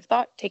that negative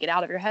thought, take it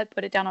out of your head,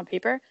 put it down on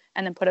paper,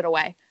 and then put it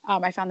away.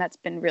 I found that's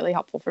been really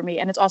helpful for me.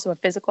 And it's also a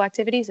physical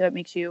activity, so it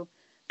makes you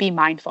be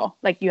mindful.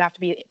 Like you have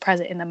to be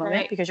present in the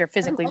moment because you're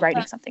physically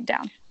writing something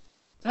down.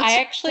 I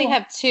actually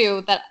have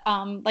two that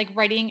like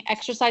writing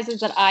exercises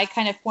that I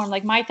kind of form.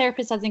 Like my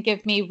therapist doesn't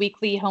give me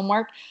weekly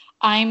homework.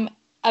 I'm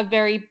a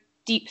very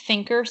deep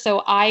thinker,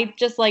 so I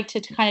just like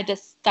to kind of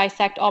just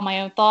dissect all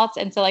my own thoughts,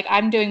 and so like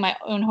I'm doing my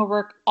own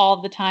homework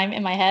all the time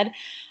in my head.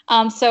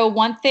 So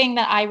one thing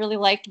that I really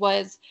liked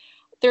was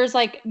there's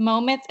like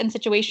moments and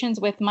situations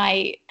with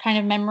my kind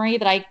of memory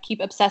that I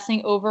keep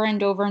obsessing over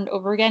and over and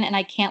over again, and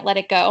I can't let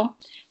it go.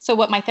 So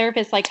what my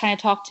therapist like kind of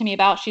talked to me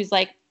about, she's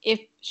like,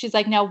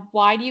 now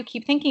why do you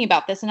keep thinking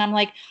about this? And I'm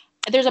like,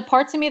 there's a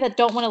part to me that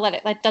doesn't want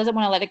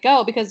to let it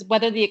go, because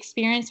whether the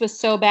experience was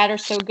so bad or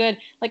so good,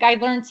 like I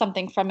learned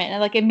something from it, and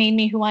like it made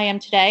me who I am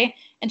today.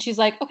 And she's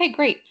like, okay,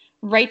 great.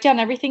 Write down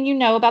everything you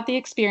know about the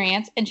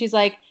experience. And she's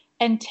like,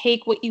 and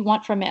take what you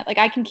want from it. Like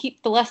I can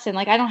keep the lesson.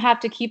 Like I don't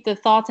have to keep the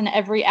thoughts and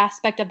every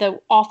aspect of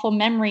the awful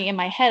memory in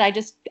my head.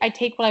 I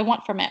take what I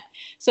want from it.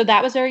 So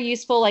that was very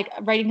useful, like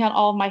writing down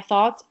all of my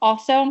thoughts.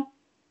 Also,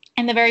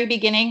 in the very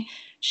beginning,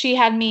 she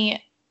had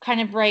me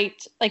kind of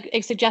write, like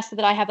it suggested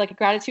that I have like a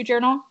gratitude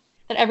journal,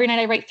 that every night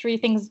I write 3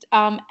 things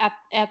at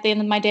the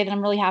end of my day that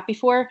I'm really happy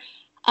for.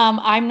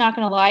 I'm not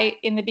going to lie,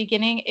 in the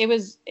beginning, it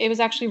was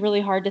actually really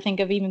hard to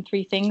think of even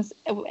 3 things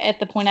at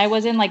the point I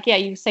was in. Like, yeah,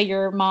 you say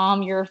your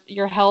mom,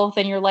 your health,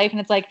 and your life, and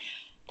it's like,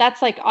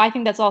 that's like, I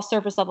think that's all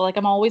surface level. Like,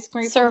 I'm always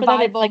grateful for that.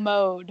 Survival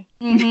mode.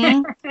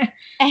 Mm-hmm.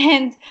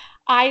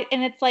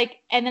 And it's like,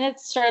 and then it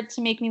started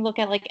to make me look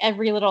at like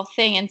every little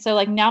thing. And so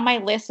like now my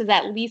list is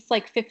at least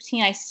like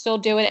 15. I still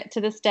do it to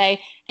this day.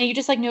 And you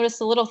just like notice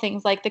the little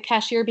things, like the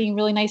cashier being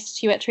really nice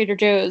to you at Trader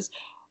Joe's,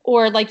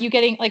 or like you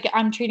getting, like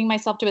I'm treating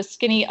myself to a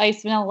skinny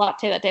iced vanilla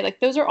latte that day. Like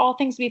those are all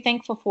things to be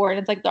thankful for. And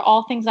it's like, they're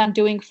all things I'm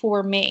doing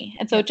for me.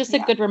 And so it's just a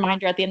good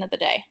reminder at the end of the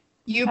day.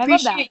 You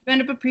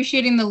end up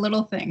appreciating the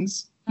little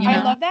things. You know?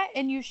 I love that.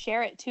 And you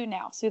share it too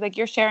now. So like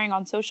you're sharing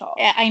on social.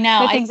 Yeah, I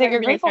know. The things that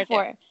you're grateful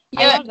for. Yeah,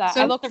 I love that.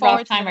 so I look forward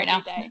to time right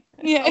now. Day.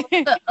 Yeah.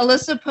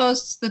 Alyssa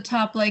posts the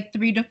top like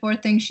 3 to 4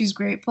 things she's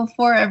grateful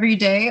for every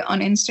day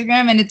on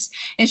Instagram, and it's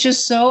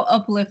just so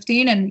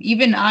uplifting, and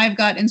even I've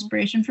got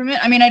inspiration from it.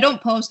 I mean, I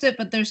don't post it,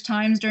 but there's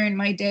times during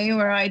my day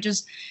where I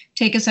just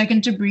take a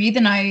second to breathe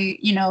and I,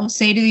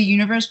 say to the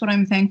universe what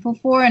I'm thankful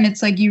for, and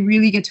it's like you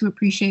really get to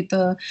appreciate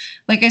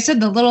like I said,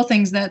 the little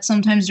things that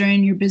sometimes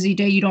during your busy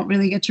day you don't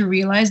really get to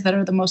realize that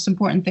are the most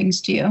important things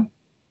to you.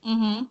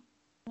 Mm-hmm.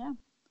 Yeah.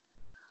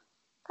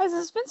 Guys, this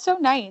has been so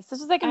nice. This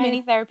was like a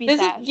mini therapy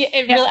session.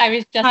 I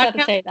was just about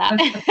to say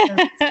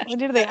that.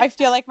 Literally, I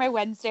feel like my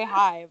Wednesday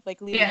high of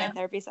like leading a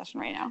therapy session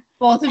right now.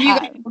 Both of you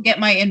guys will get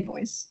my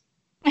invoice.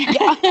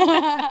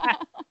 Yeah.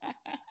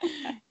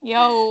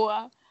 Yo,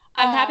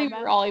 I'm happy we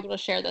were all able to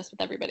share this with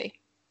everybody.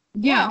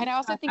 Yeah, and I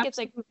also think it's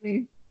like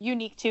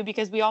unique too,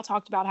 because we all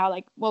talked about how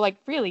like, well, like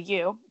really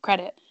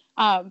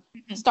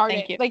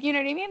started, like, you know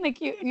what I mean?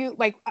 Like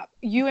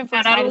you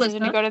influenced my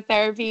decision to go to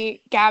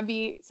therapy.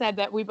 Gabby said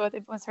that we both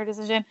influenced her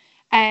decision,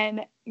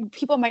 and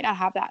people might not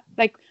have that.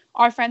 Like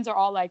our friends are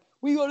all like,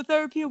 we go to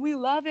therapy and we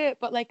love it,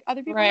 but like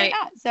other people might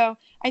not. So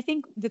I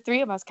think the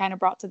three of us kind of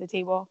brought to the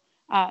table,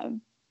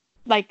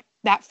 like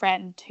that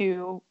friend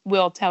who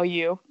will tell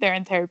you they're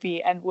in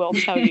therapy and will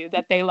tell you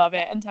that they love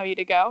it and tell you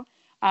to go.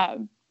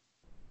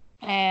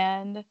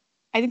 And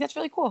I think that's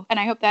really cool. And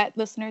I hope that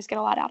listeners get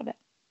a lot out of it.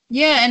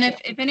 Yeah. And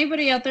if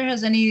anybody out there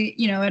has any,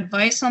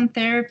 advice on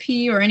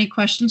therapy or any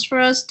questions for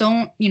us,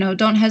 don't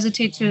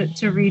hesitate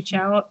to reach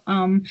out.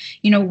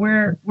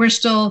 We're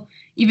still,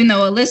 even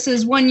though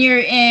Alyssa's 1 year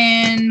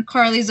in,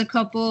 Carly's a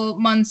couple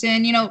months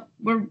in,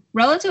 we're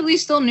relatively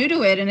still new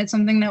to it, and it's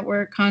something that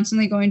we're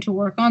constantly going to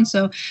work on.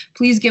 So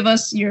please give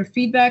us your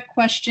feedback,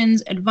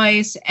 questions,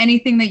 advice,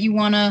 anything that you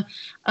want to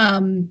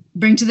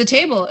bring to the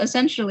table,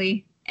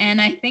 essentially.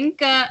 And I think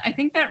that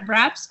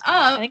wraps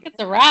up. I think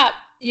it's a wrap.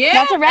 Yeah,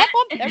 that's a wrap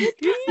on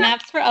therapy.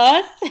 Snaps for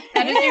us.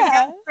 That is a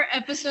wrap for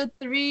episode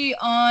 3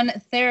 on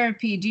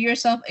therapy. Do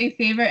yourself a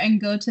favor and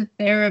go to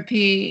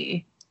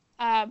therapy.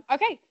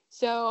 Okay,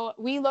 so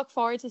we look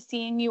forward to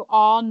seeing you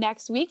all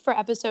next week for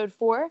episode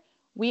 4.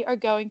 We are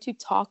going to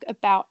talk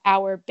about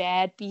our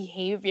bad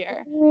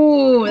behavior.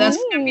 Ooh,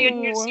 that's gonna be a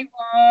juicy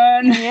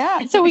one.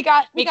 Yeah. So we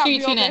got Make sure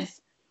you tune in.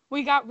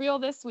 We got real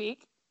this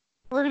week.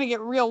 We're gonna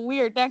get real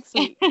weird next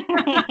week.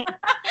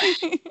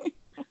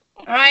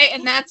 All right,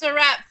 and that's a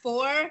wrap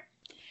for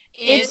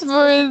It's for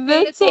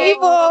the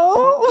Table.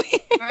 All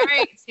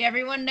right, see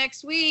everyone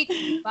next week.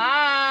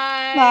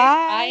 Bye.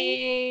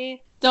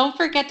 Bye. Don't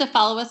forget to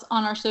follow us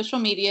on our social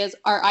medias.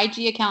 Our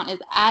IG account is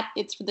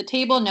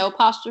 @itsforthetable, no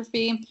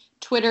apostrophe.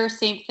 Twitter,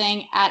 same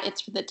thing,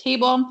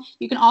 @itsforthetable.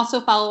 You can also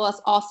follow us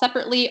all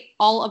separately.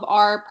 All of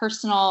our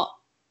personal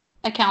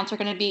accounts are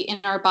going to be in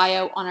our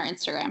bio on our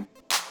Instagram.